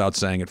goes without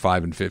saying at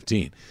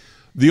 5-15.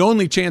 The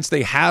only chance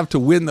they have to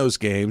win those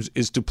games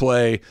is to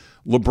play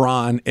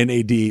LeBron and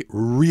AD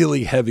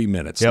really heavy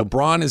minutes. Yep.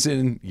 LeBron is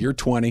in year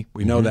 20.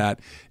 We know that.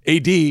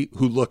 AD,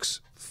 who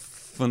looks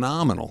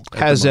phenomenal,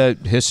 has a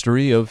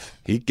history of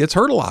he gets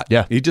hurt a lot.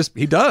 Yeah, he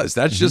does.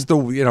 That's just the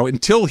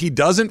until he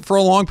doesn't for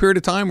a long period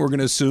of time, we're going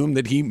to assume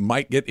that he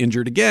might get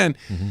injured again.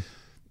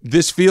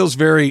 This feels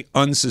very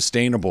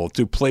unsustainable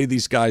to play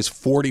these guys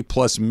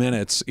 40-plus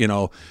minutes,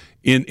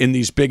 in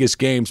these biggest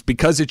games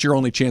because it's your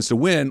only chance to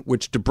win,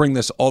 which to bring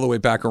this all the way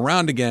back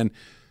around again,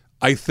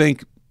 I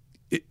think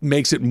it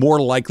makes it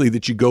more likely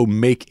that you go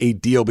make a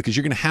deal because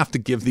you're going to have to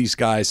give these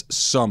guys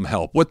some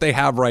help. What they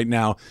have right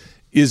now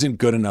isn't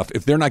good enough.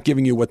 If they're not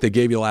giving you what they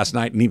gave you last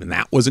night, and even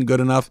that wasn't good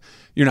enough,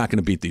 you're not going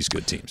to beat these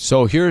good teams.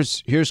 So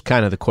here's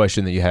kind of the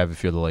question that you have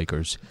if you're the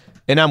Lakers.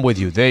 And I'm with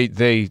you.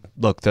 They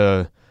look,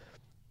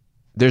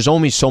 there's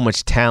only so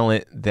much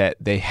talent that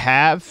they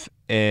have,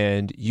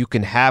 and you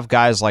can have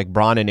guys like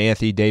Bron and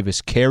Anthony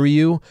Davis carry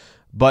you,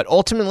 but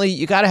ultimately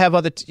you got to have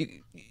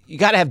you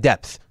got to have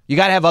depth. You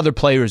got to have other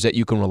players that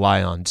you can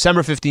rely on.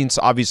 December 15th is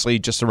obviously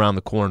just around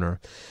the corner,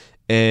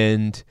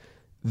 and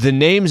the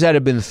names that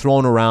have been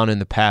thrown around in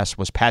the past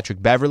was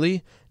Patrick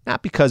Beverley,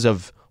 not because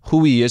of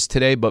who he is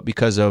today, but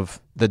because of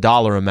the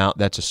dollar amount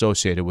that's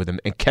associated with him,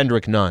 and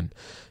Kendrick Nunn.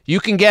 You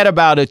can get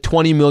about a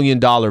 $20 million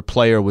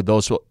player with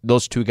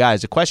those two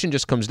guys. The question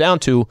just comes down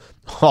to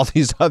all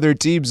these other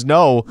teams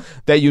know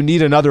that you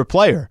need another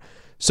player.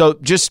 So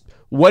just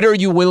what are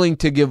you willing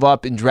to give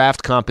up in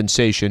draft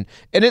compensation?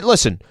 And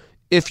listen,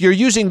 if you're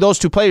using those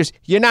two players,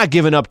 you're not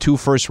giving up 2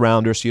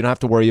 first-rounders, so you don't have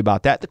to worry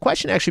about that. The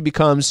question actually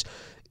becomes,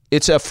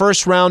 it's a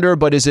first-rounder,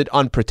 but is it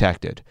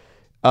unprotected?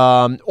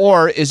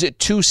 Or is it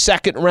 2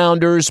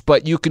 second-rounders,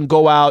 but you can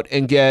go out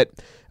and get...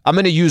 I'm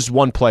going to use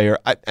one player,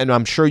 and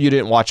I'm sure you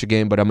didn't watch a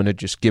game, but I'm going to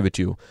just give it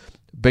to you.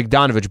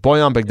 Bojan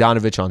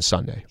Bogdanovic on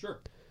Sunday.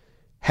 Sure.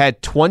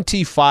 Had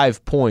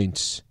 25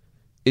 points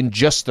in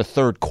just the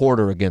third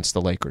quarter against the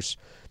Lakers.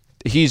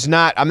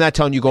 I'm not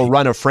telling you go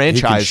run a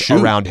franchise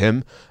around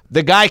him.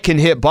 The guy can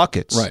hit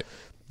buckets. Right.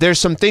 There's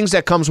some things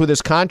that comes with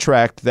his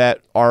contract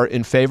that are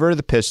in favor of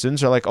the Pistons.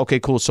 They're like, okay,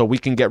 cool, so we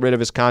can get rid of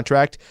his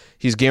contract.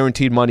 He's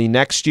guaranteed money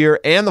next year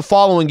and the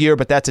following year,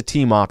 but that's a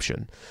team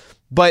option.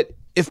 But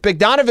if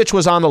Bogdanovich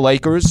was on the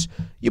Lakers,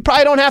 you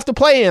probably don't have to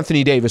play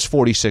Anthony Davis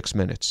 46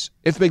 minutes.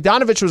 If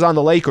Bogdanovich was on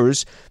the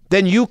Lakers,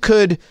 then you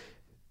could,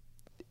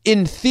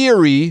 in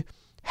theory,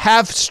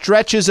 have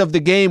stretches of the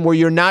game where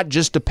you're not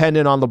just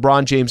dependent on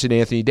LeBron James and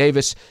Anthony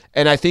Davis,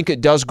 and I think it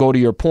does go to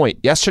your point.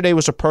 Yesterday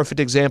was a perfect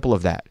example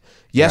of that.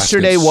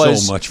 Yesterday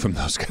was so much from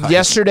those guys.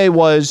 Yesterday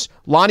was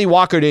Lonnie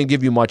Walker didn't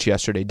give you much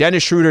yesterday.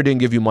 Dennis Schroeder didn't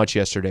give you much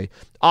yesterday.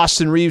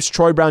 Austin Reeves,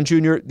 Troy Brown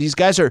Jr. These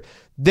guys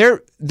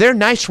they're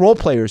nice role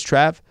players,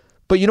 Trav.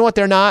 But you know what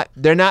they're not?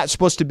 They're not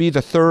supposed to be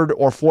the third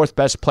or fourth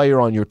best player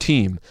on your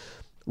team.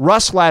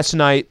 Russ last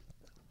night,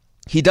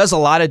 he does a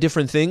lot of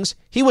different things.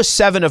 He was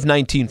 7 of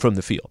 19 from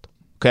the field.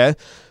 Okay?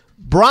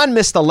 Bron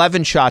missed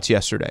 11 shots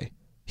yesterday.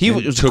 He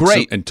was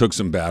great. And took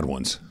some bad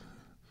ones.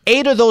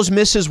 8 of those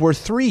misses were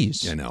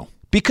threes. I know.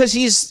 Because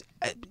he's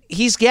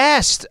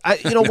gassed.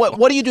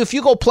 What do you do if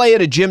you go play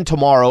at a gym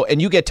tomorrow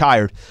and you get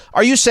tired?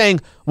 Are you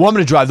saying, well, I'm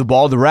going to drive the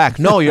ball to the rack?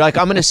 No, you're like,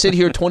 I'm going to sit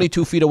here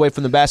 22 feet away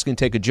from the basket and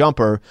take a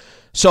jumper.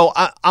 So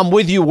I'm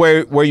with you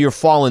where you're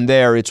falling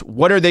there. It's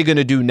what are they going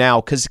to do now?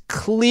 Because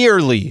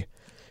clearly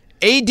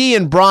AD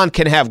and Bron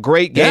can have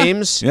great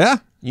games. Yeah.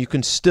 You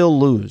can still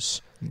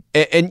lose.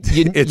 And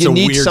you it's a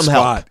need weird some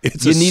spot. help.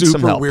 It's you a need some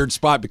super help. weird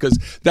spot because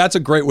that's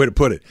a great way to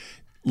put it.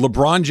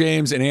 LeBron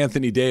James and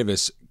Anthony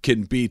Davis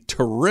can be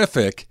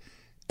terrific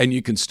and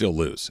you can still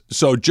lose.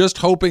 So just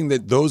hoping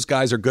that those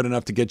guys are good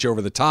enough to get you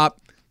over the top,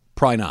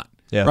 probably not.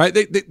 Yeah. Right?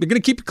 They're going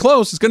to keep it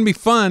close. It's going to be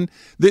fun.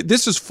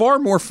 This is far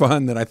more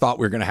fun than I thought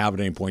we were going to have at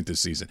any point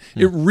this season.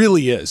 It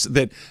really is.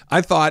 That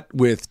I thought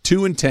with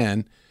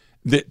 2-10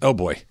 that, oh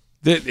boy,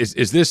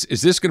 is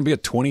this going to be a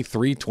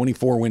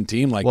 23-24 win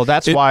team? Well,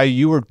 that's why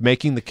you were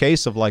making the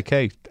case of like,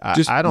 hey,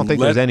 I don't think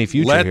there's any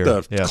future here.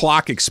 Let the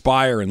clock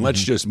expire and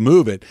let's just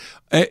move it.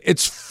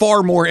 It's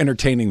far more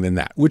entertaining than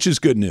that, which is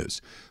good news.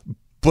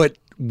 But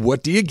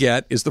what do you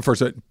get is the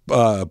first Bojan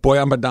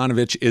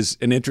Bogdanović is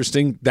an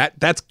interesting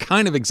that's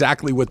kind of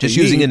exactly what just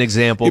they using need. an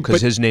example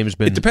because his name's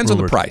been it depends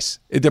rumored. on the price.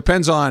 It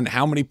depends on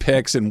how many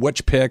picks and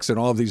which picks and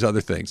all of these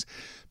other things.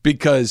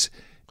 Because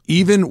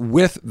even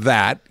with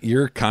that,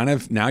 you're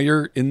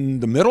in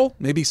the middle,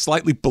 maybe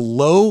slightly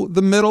below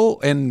the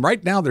middle. And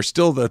right now, there's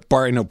still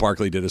I know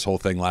Barkley did his whole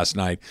thing last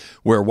night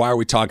where why are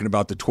we talking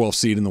about the 12th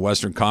seed in the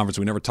Western Conference?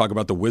 We never talk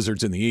about the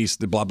Wizards in the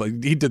East, the blah, blah.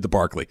 He did the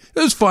Barkley.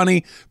 It was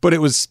funny, but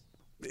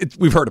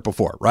we've heard it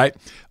before, right?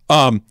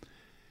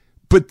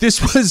 But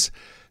this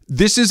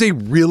is a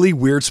really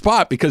weird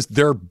spot because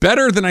they're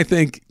better than I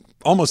think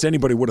almost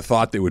anybody would have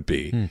thought they would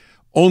be.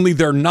 Only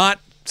they're not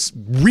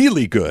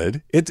really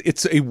good.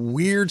 It's a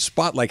weird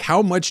spot. Like,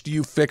 how much do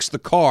you fix the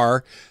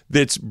car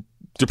that's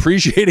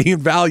depreciating in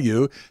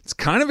value? It's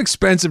kind of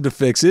expensive to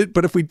fix it,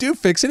 but if we do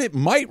fix it, it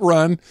might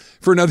run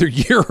for another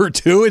year or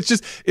two.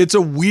 It's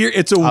a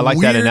weird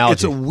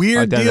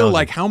deal.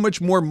 Like, how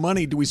much more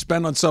money do we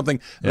spend on something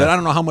that I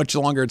don't know how much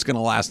longer it's going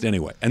to last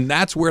anyway? And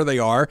that's where they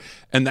are,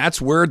 and that's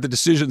where the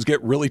decisions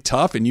get really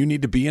tough, and you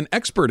need to be an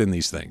expert in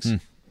these things.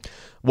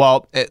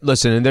 Well,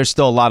 listen, and there's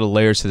still a lot of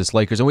layers to this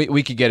Lakers, and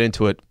we could get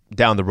into it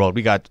down the road.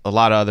 We got a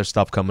lot of other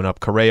stuff coming up.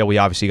 Correa, we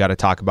obviously got to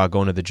talk about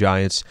going to the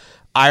Giants.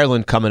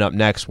 Ireland coming up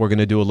next. We're going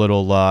to do a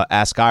little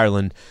Ask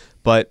Ireland.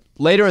 But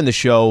later in the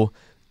show,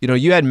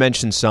 you had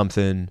mentioned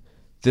something.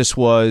 This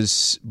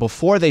was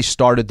before they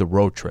started the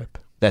road trip,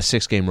 that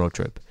 6-game road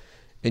trip.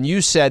 And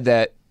you said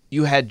that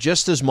you had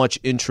just as much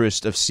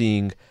interest of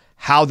seeing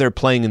how they're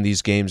playing in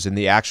these games and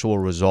the actual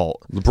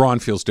result.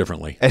 LeBron feels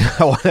differently. And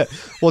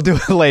we'll do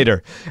it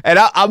later. And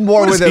I'm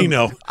more with him. What does he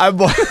know?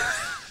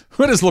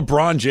 What does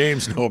LeBron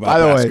James know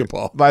about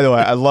basketball? By the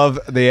way, I love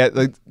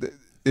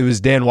it was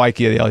Dan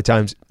Wyke of the LA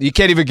Times. You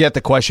can't even get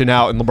the question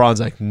out, and LeBron's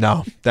like,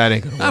 no, that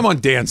ain't going to work. I'm on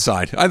Dan's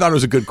side. I thought it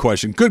was a good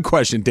question. Good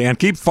question, Dan.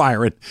 Keep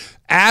firing.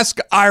 Ask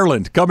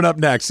Ireland coming up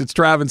next. It's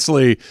Travis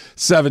Lee,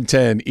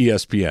 710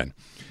 ESPN.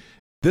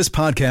 This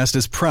podcast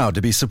is proud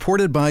to be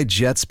supported by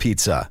Jets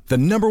Pizza, the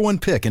 #1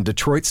 pick in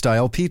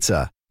Detroit-style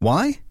pizza.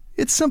 Why?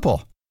 It's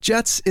simple.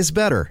 Jets is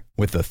better.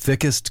 With the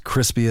thickest,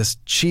 crispiest,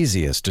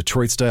 cheesiest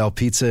Detroit-style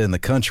pizza in the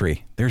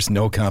country, there's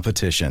no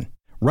competition.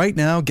 Right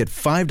now, get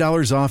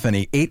 $5 off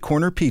any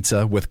 8-corner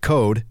pizza with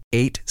code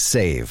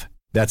 8SAVE.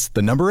 That's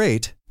the number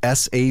 8,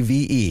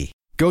 S-A-V-E.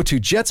 Go to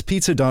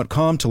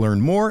jetspizza.com to learn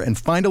more and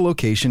find a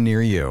location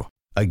near you.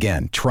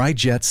 Again, try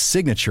Jet's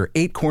signature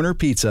 8-corner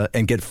pizza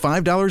and get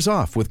 $5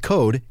 off with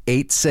code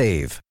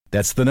 8SAVE.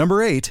 That's the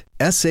number 8,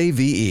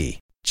 S-A-V-E.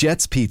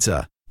 Jet's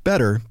Pizza.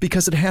 Better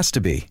because it has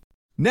to be.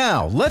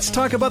 Now, let's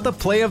talk about the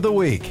play of the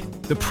week.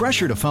 The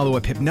pressure to follow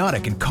up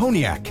Hypnotic and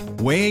Cognac,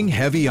 weighing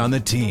heavy on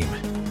the team.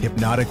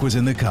 Hypnotic was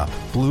in the cup,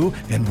 blue,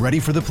 and ready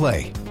for the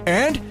play.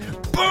 And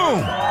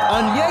boom!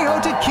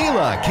 Añejo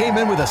Tequila came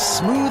in with a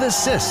smooth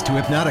assist to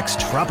Hypnotic's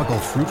tropical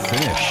fruit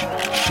finish.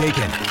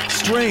 Shaken,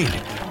 strained,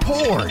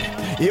 poured.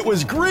 It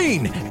was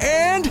green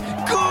and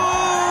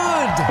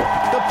good!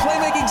 The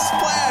playmaking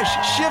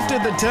splash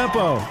shifted the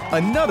tempo.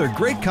 Another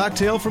great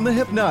cocktail from the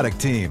Hypnotic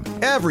team.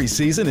 Every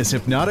season is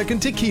Hypnotic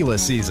and Tequila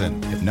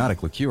season.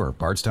 Hypnotic Liqueur,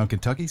 Bardstown,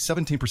 Kentucky,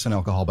 17%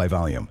 alcohol by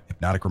volume.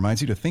 Hypnotic reminds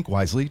you to think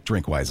wisely,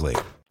 drink wisely.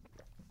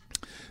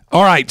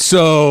 All right,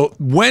 so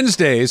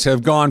Wednesdays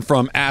have gone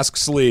from Ask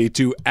Slee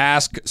to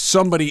Ask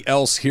Somebody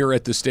Else here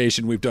at the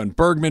station. We've done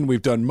Bergman,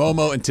 we've done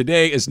Momo, and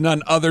today is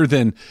none other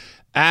than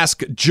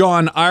Ask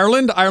John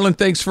Ireland. Ireland,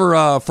 thanks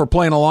for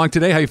playing along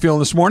today. How you feeling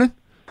this morning?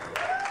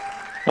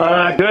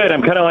 Good.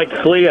 I'm kind of like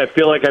Slee. I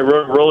feel like I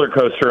rode a roller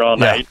coaster all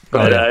night,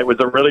 but it was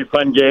a really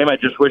fun game. I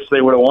just wish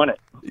they would have won it.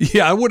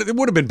 Yeah, it would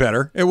have been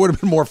better. It would have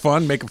been more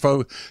fun. Make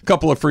a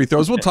couple of free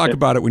throws. We'll talk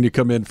about it when you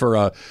come in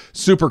for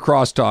Super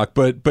Crosstalk.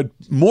 But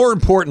more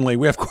importantly,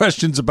 we have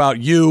questions about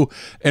you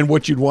and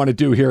what you'd want to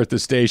do here at the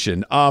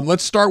station.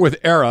 Let's start with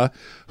Era,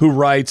 who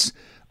writes,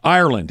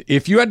 Ireland,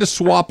 if you had to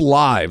swap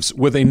lives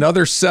with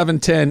another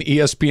 710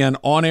 ESPN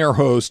on-air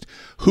host,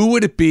 who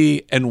would it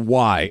be and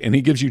why? And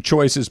he gives you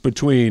choices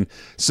between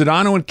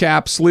Sedano and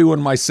Cap, Sliwa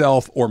and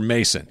myself, or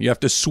Mason. You have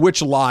to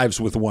switch lives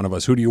with one of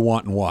us. Who do you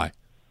want and why?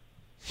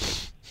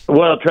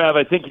 Well, Trav,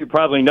 I think you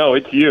probably know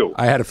it's you.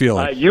 I had a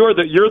feeling you're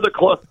the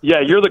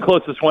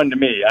closest one to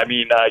me. I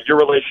mean, your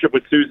relationship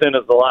with Susan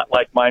is a lot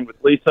like mine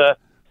with Lisa.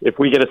 If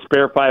we get a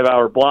spare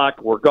 5-hour block,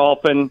 we're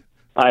golfing.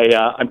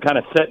 I'm kind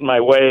of set in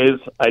my ways.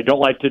 I don't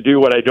like to do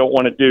what I don't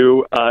want to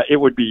do. It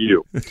would be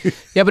you.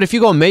 Yeah, but if you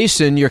go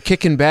Mason, you're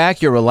kicking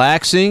back, you're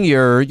relaxing,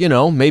 you're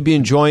maybe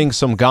enjoying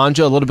some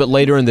ganja a little bit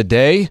later in the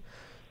day.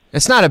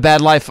 It's not a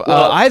bad life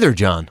either,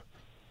 John.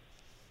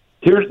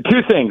 Here's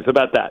two things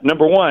about that.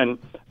 Number one,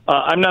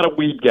 I'm not a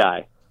weed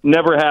guy.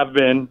 Never have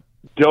been.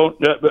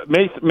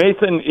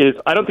 Mason is.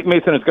 I don't think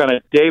Mason has gone a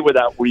day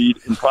without weed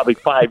in probably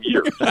 5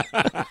 years.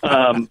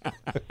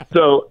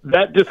 So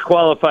that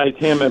disqualifies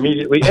him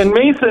immediately. And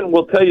Mason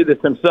will tell you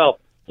this himself.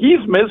 He's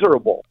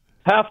miserable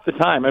half the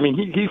time. I mean,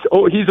 he's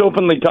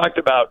openly talked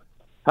about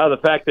how the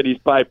fact that he's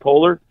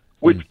bipolar,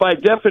 which by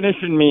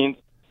definition means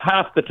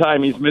half the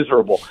time he's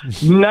miserable.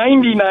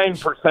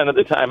 99% of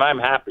the time I'm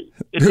happy.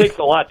 It takes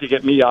a lot to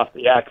get me off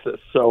the axis.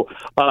 So,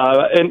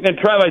 and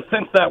Trav, I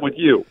sense that with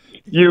you.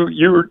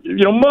 You're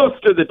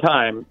most of the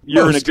time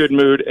you're in a good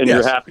mood and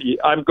you're happy.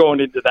 I'm going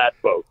into that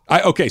boat.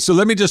 Okay, so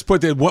let me just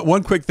put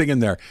one quick thing in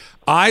there.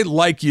 I,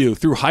 like you,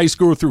 through high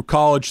school, through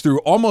college, through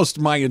almost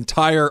my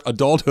entire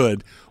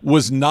adulthood,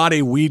 was not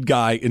a weed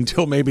guy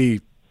until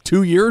maybe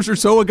 2 years or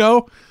so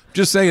ago.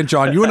 Just saying,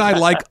 John, you and I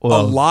like a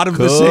lot of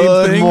the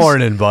same things. Good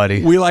morning,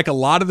 buddy. We like a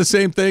lot of the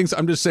same things.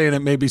 I'm just saying it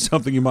may be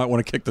something you might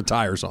want to kick the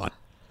tires on.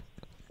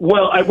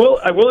 Well, I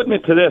will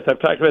admit to this. I've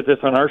talked about this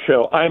on our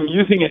show. I'm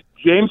using it.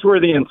 James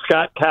Worthy and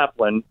Scott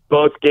Kaplan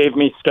both gave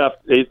me stuff.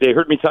 They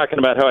heard me talking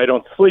about how I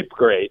don't sleep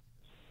great,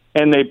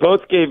 and they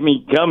both gave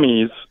me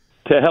gummies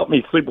to help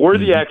me sleep.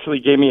 Worthy actually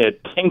gave me a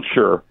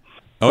tincture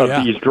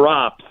of these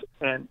drops,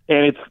 and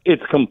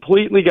it's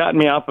completely gotten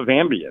me off of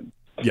Ambien.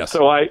 Yes.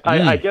 So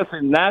I guess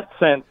in that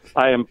sense,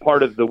 I am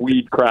part of the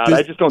weed crowd.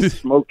 I just don't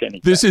smoke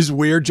anything. This is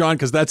weird, John,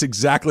 because that's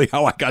exactly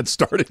how I got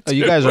started.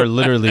 You guys are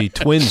literally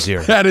twins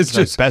here. That is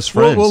just best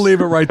friends. We'll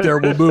leave it right there.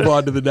 We'll move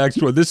on to the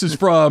next one. This is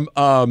from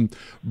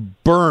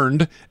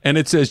Burned, and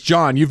it says,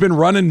 John, you've been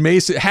running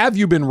Mesa. Have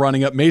you been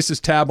running up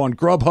Mesa's tab on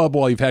Grubhub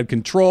while you've had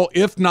control?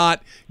 If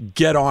not,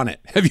 get on it.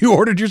 Have you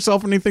ordered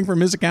yourself anything from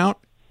his account?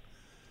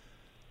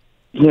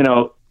 And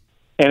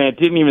I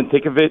didn't even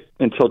think of it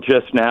until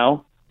just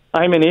now.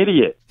 I'm an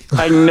idiot.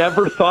 I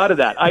never thought of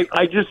that.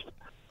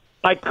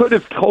 I could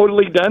have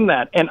totally done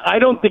that, and I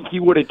don't think he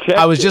would have checked.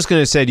 I was just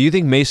going to say, do you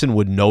think Mason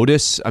would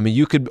notice? I mean,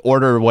 you could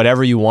order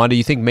whatever you want. Do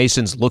you think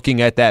Mason's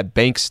looking at that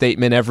bank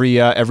statement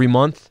every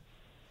month?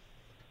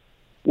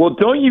 Well,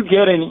 don't you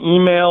get an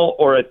email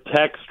or a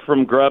text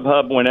from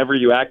Grubhub whenever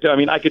you act? I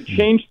mean, I could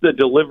change the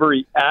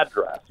delivery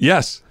address.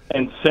 Yes.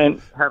 And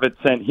have it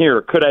sent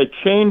here. Could I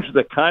change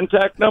the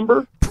contact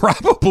number?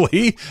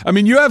 Probably. I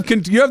mean, you have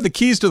the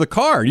keys to the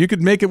car. You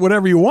could make it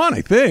whatever you want,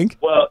 I think.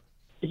 Well,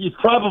 he's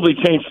probably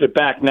changed it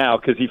back now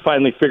because he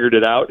finally figured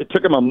it out. It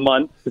took him a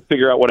month to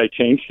figure out what I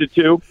changed it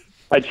to.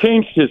 I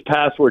changed his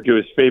password to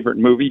his favorite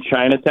movie,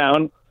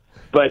 Chinatown,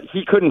 but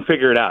he couldn't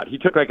figure it out. He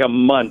took like a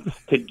month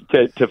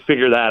to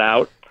figure that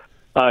out.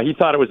 He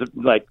thought it was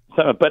like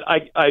something, but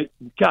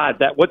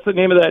what's the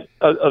name of that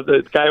of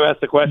the guy who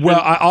asked the question?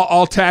 Well,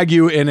 I'll tag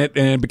you in it,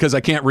 and because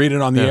I can't read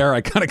it on the air, I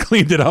kind of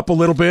cleaned it up a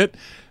little bit.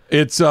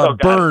 It's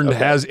Burned.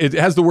 Okay. It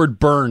has the word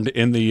Burned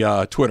in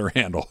the Twitter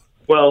handle.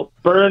 Well,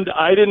 Burned,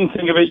 I didn't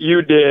think of it.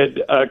 You did.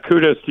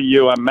 Kudos to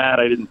you. I'm mad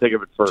I didn't think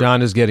of it first.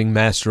 John is getting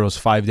Mastros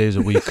 5 days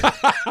a week.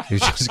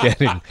 He's just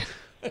getting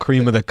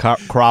cream of the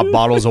crop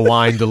bottles of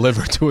wine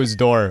delivered to his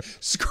door.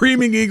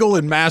 Screaming Eagle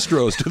and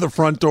Mastros to the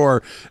front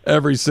door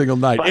every single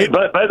night.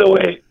 By the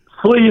way,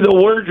 Flea, the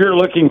word you're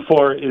looking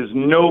for is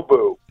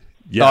Nobu.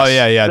 Yes. Oh,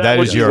 yeah.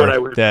 That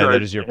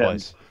is your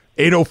place.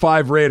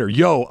 805 Raider.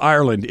 Yo,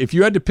 Ireland, if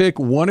you had to pick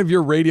one of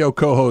your radio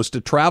co-hosts to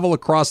travel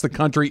across the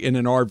country in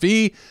an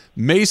RV,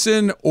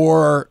 Mason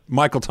or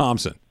Michael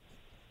Thompson?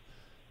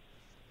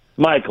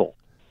 Michael.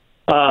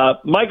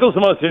 Michael's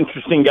the most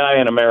interesting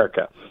guy in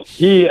America.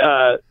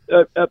 I've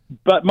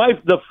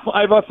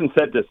often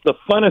said this, the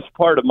funnest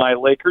part of my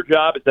Laker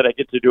job is that I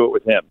get to do it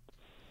with him.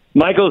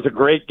 Michael's a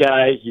great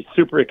guy. He's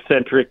super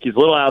eccentric. He's a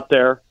little out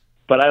there,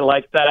 but I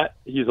like that.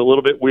 He's a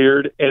little bit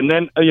weird. And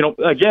then,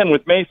 again,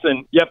 with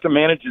Mason, you have to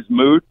manage his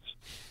mood.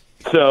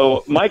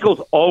 So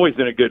Michael's always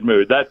in a good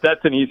mood.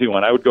 That's an easy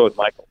one. I would go with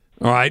Michael.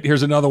 All right,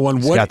 here's another one.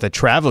 He's got the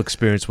travel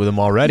experience with him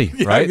already,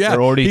 right? Yeah,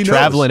 They're already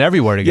traveling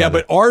everywhere together.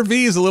 Yeah, but RV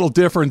is a little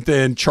different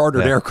than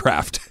chartered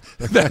aircraft.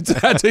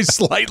 That's a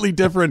slightly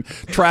different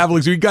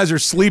traveling. So you guys are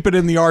sleeping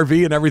in the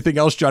RV and everything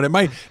else, John.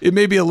 It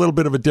may be a little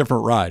bit of a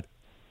different ride.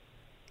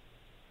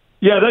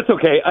 Yeah, that's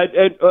okay.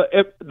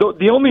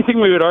 The only thing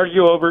we would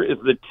argue over is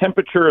the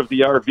temperature of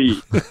the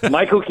RV.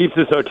 Michael keeps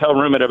his hotel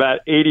room at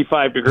about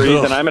 85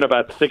 degrees, and I'm at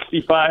about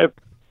 65.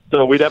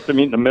 So we'd have to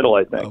meet in the middle,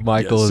 I think.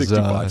 Michael has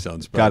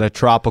got a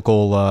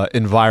tropical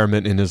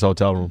environment in his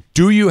hotel room.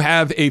 Do you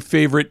have a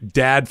favorite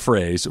dad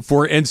phrase?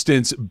 For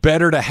instance,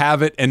 better to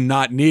have it and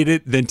not need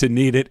it than to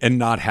need it and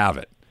not have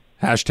it.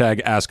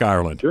 Hashtag Ask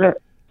Ireland.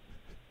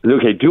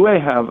 Do I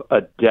have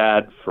a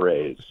dad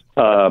phrase?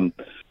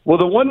 Well,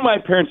 the one my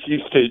parents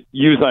used to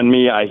use on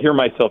me, I hear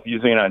myself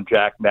using it on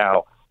Jack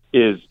now,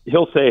 is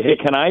he'll say, hey,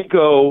 can I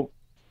go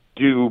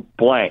do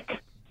blank?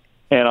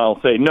 And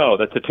I'll say, no,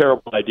 that's a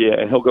terrible idea.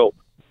 And he'll go,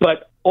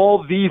 but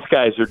all these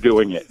guys are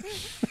doing it.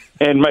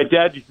 And my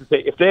dad used to say,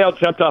 if they all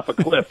jumped off a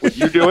cliff, would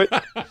you do it?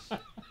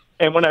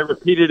 And when I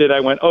repeated it, I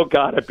went, oh,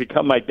 God, I've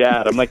become my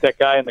dad. I'm like that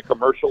guy in the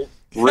commercial,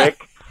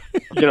 Rick.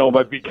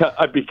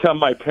 I've become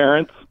my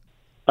parents.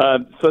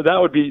 So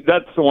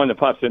that's the one that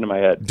pops into my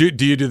head. Do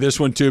you do this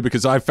one too?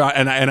 Because I found,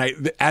 and I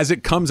as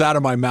it comes out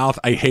of my mouth,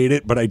 I hate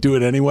it, but I do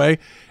it anyway.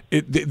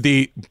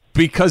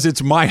 Because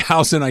it's my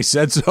house and I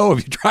said so. Have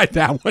you tried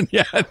that one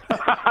yet?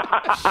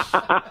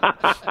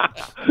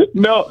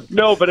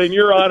 No, but in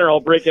your honor, I'll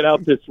break it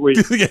out this week.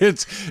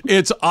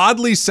 It's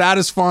oddly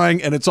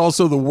satisfying, and it's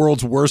also the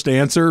world's worst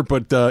answer,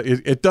 but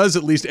it does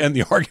at least end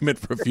the argument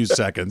for a few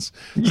seconds.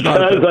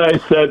 Because I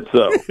said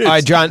so. All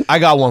right, John, I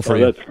got one for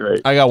you. That's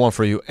great. I got one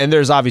for you. And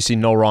there's obviously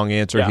no wrong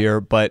answer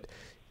here, but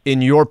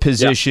in your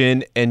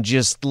position and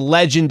just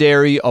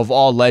legendary of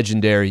all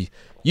legendary,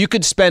 you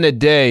could spend a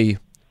day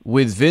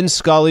with Vin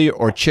Scully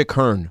or Chick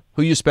Hearn.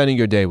 Who are you spending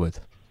your day with?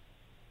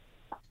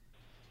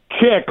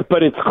 Chick,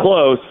 but it's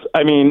close.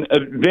 I mean,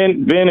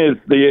 Vin is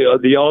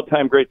the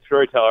all-time great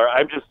storyteller.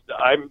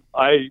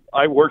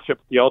 I worship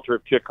the altar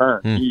of Chick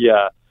Hearn.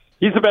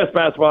 He's the best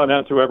basketball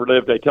announcer who ever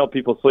lived. I tell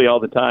people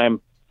all the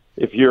time,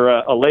 if you're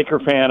a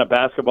Laker fan, a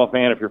basketball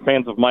fan, if you're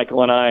fans of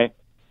Michael and I,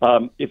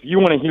 if you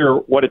want to hear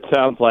what it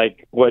sounds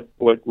like, what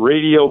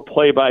radio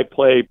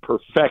play-by-play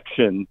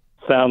perfection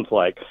sounds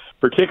like,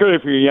 particularly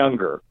if you're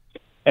younger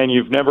and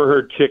you've never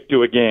heard Chick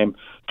do a game,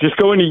 just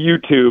go into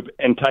YouTube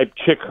and type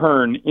Chick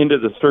Hearn into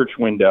the search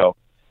window.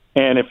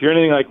 And if you're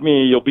anything like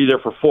me, you'll be there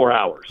for 4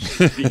 hours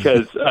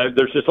because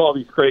there's just all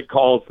these great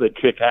calls that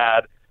Chick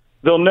had.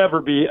 There'll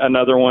never be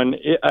another one.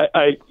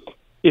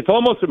 It's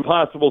almost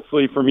impossible,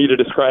 Slee, for me to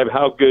describe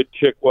how good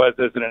Chick was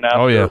as an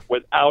announcer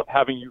without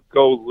having you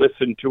go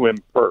listen to him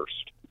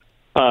first.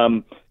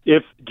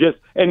 It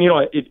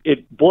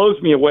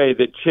blows me away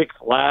that Chick's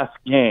last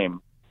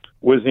game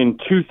was in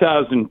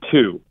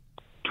 2002,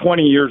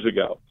 20 years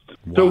ago.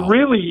 Wow. So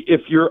really,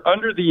 if you're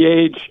under the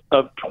age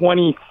of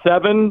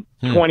 27,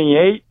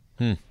 28,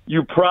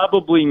 you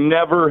probably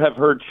never have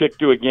heard Chick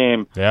do a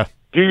game. Yeah.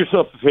 Do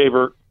yourself a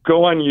favor,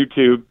 go on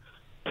YouTube,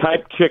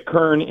 type Chick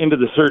Hearn into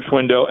the search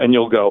window, and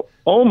you'll go,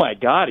 oh my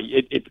God,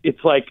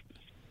 it's like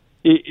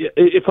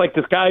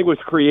this guy was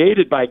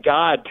created by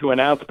God to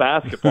announce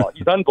basketball.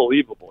 He's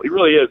unbelievable. He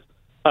really is.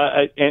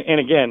 And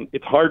again,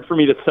 it's hard for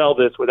me to sell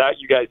this without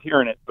you guys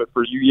hearing it, but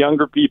for you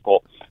younger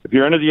people, if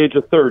you're under the age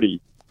of 30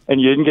 and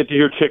you didn't get to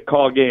hear Chick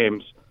call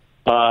games,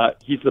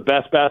 he's the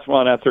best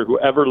basketball announcer who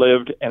ever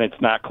lived, and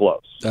it's not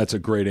close. That's a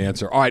great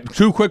answer. All right,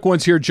 2 quick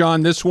ones here,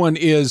 John. This one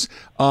is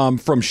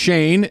from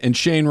Shane, and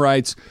Shane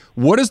writes,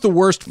 what is the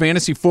worst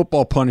fantasy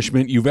football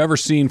punishment you've ever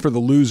seen for the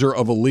loser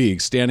of a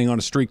league? Standing on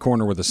a street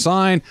corner with a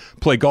sign,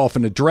 play golf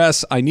in a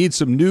dress. I need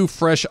some new,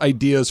 fresh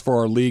ideas for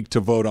our league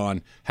to vote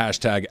on.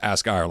 Hashtag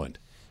Ask Ireland.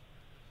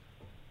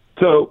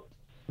 So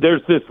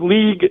there's this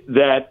league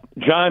that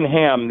John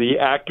Hamm, the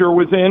actor,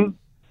 was in.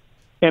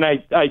 And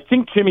I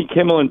think Jimmy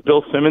Kimmel and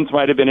Bill Simmons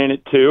might have been in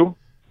it too.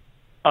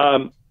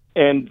 And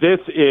this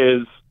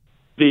is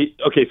so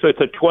it's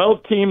a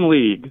 12-team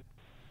league.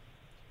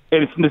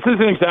 And this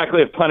isn't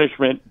exactly a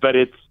punishment, but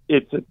it's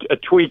a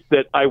tweak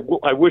that I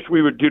wish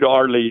we would do to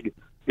our league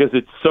because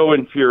it's so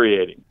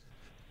infuriating.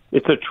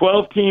 It's a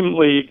 12-team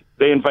league.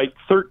 They invite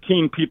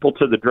 13 people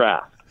to the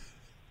draft.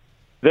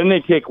 Then they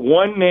take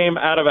one name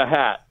out of a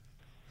hat.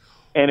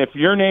 And if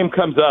your name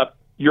comes up,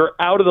 you're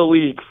out of the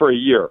league for a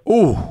year.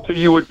 Ooh. So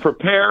you would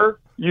prepare,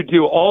 you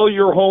do all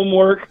your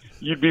homework,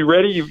 you'd be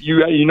ready,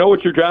 you know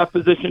what your draft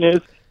position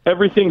is,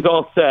 everything's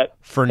all set.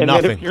 For and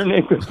nothing. Then if your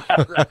name goes out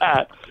of the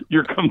hat,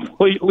 you're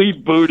completely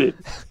booted.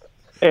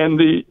 And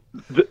they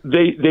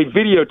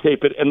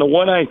videotape it, and the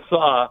one I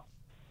saw,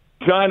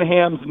 John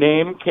Hamm's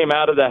name came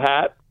out of the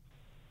hat,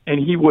 and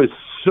he was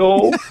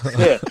so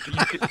pissed.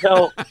 You could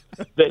tell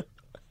that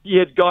he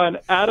had gone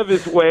out of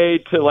his way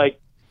to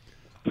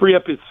free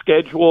up his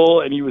schedule,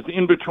 and he was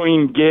in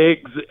between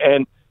gigs,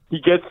 and he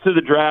gets to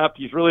the draft.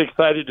 He's really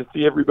excited to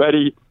see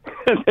everybody,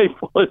 they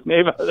pull his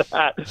name out of the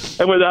hat,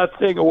 and without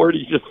saying a word,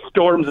 he just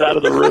storms out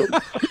of the room.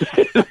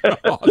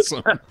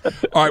 Awesome.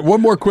 All right,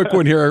 one more quick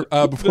one here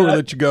before we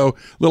let you go.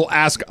 Little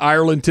Ask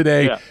Ireland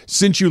today. Yeah.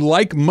 Since you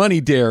like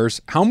money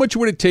dares, how much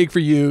would it take for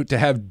you to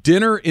have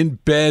dinner in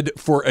bed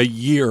for a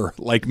year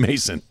like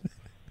Mason?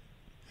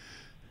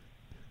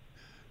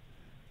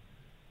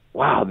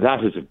 Wow,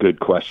 that is a good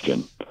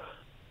question.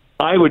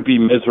 I would be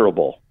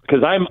miserable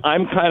because I'm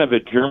kind of a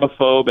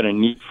germaphobe and a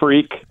neat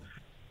freak.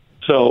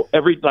 So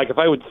if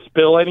I would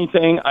spill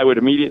anything, I would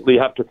immediately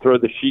have to throw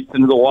the sheets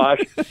into the wash.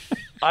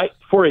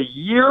 For a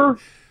year,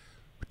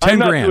 I'm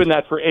not doing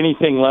that for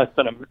anything less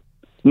than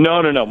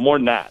no, more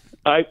than that.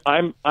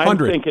 I'm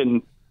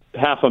thinking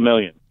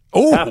 $500,000.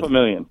 Oh,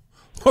 $500,000.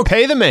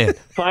 Pay the man.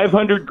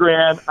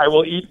 $500,000. I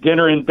will eat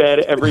dinner in bed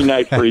every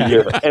night for a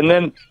year, and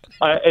then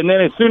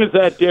as soon as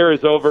that dare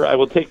is over, I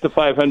will take the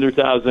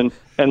 $500,000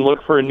 and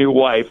look for a new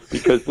wife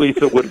because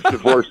Lisa would have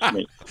divorced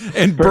me.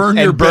 And burn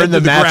your bed the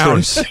to the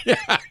mattress.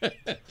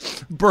 ground.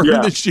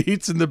 Burn the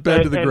sheets and the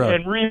bed to the ground.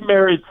 And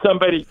remarried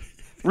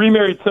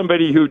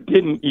somebody who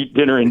didn't eat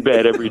dinner in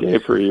bed every day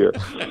for a year.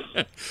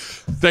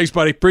 Thanks,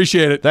 buddy.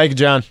 Appreciate it. Thank you,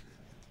 John.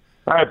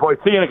 All right, boys.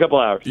 See you in a couple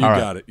hours. You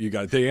got it.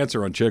 The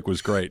answer on Chick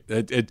was great.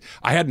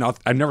 I've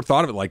never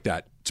thought of it like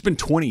that. It's been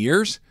 20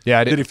 years. Yeah,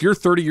 I did. That if you're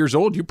 30 years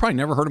old, you probably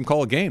never heard him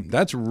call a game.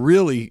 That's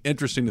really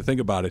interesting to think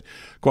about it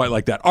quite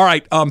like that. All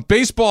right,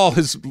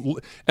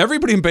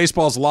 everybody in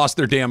baseball has lost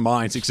their damn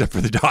minds except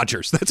for the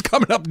Dodgers. That's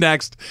coming up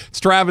next. It's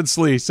Travis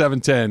Lee,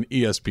 710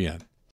 ESPN.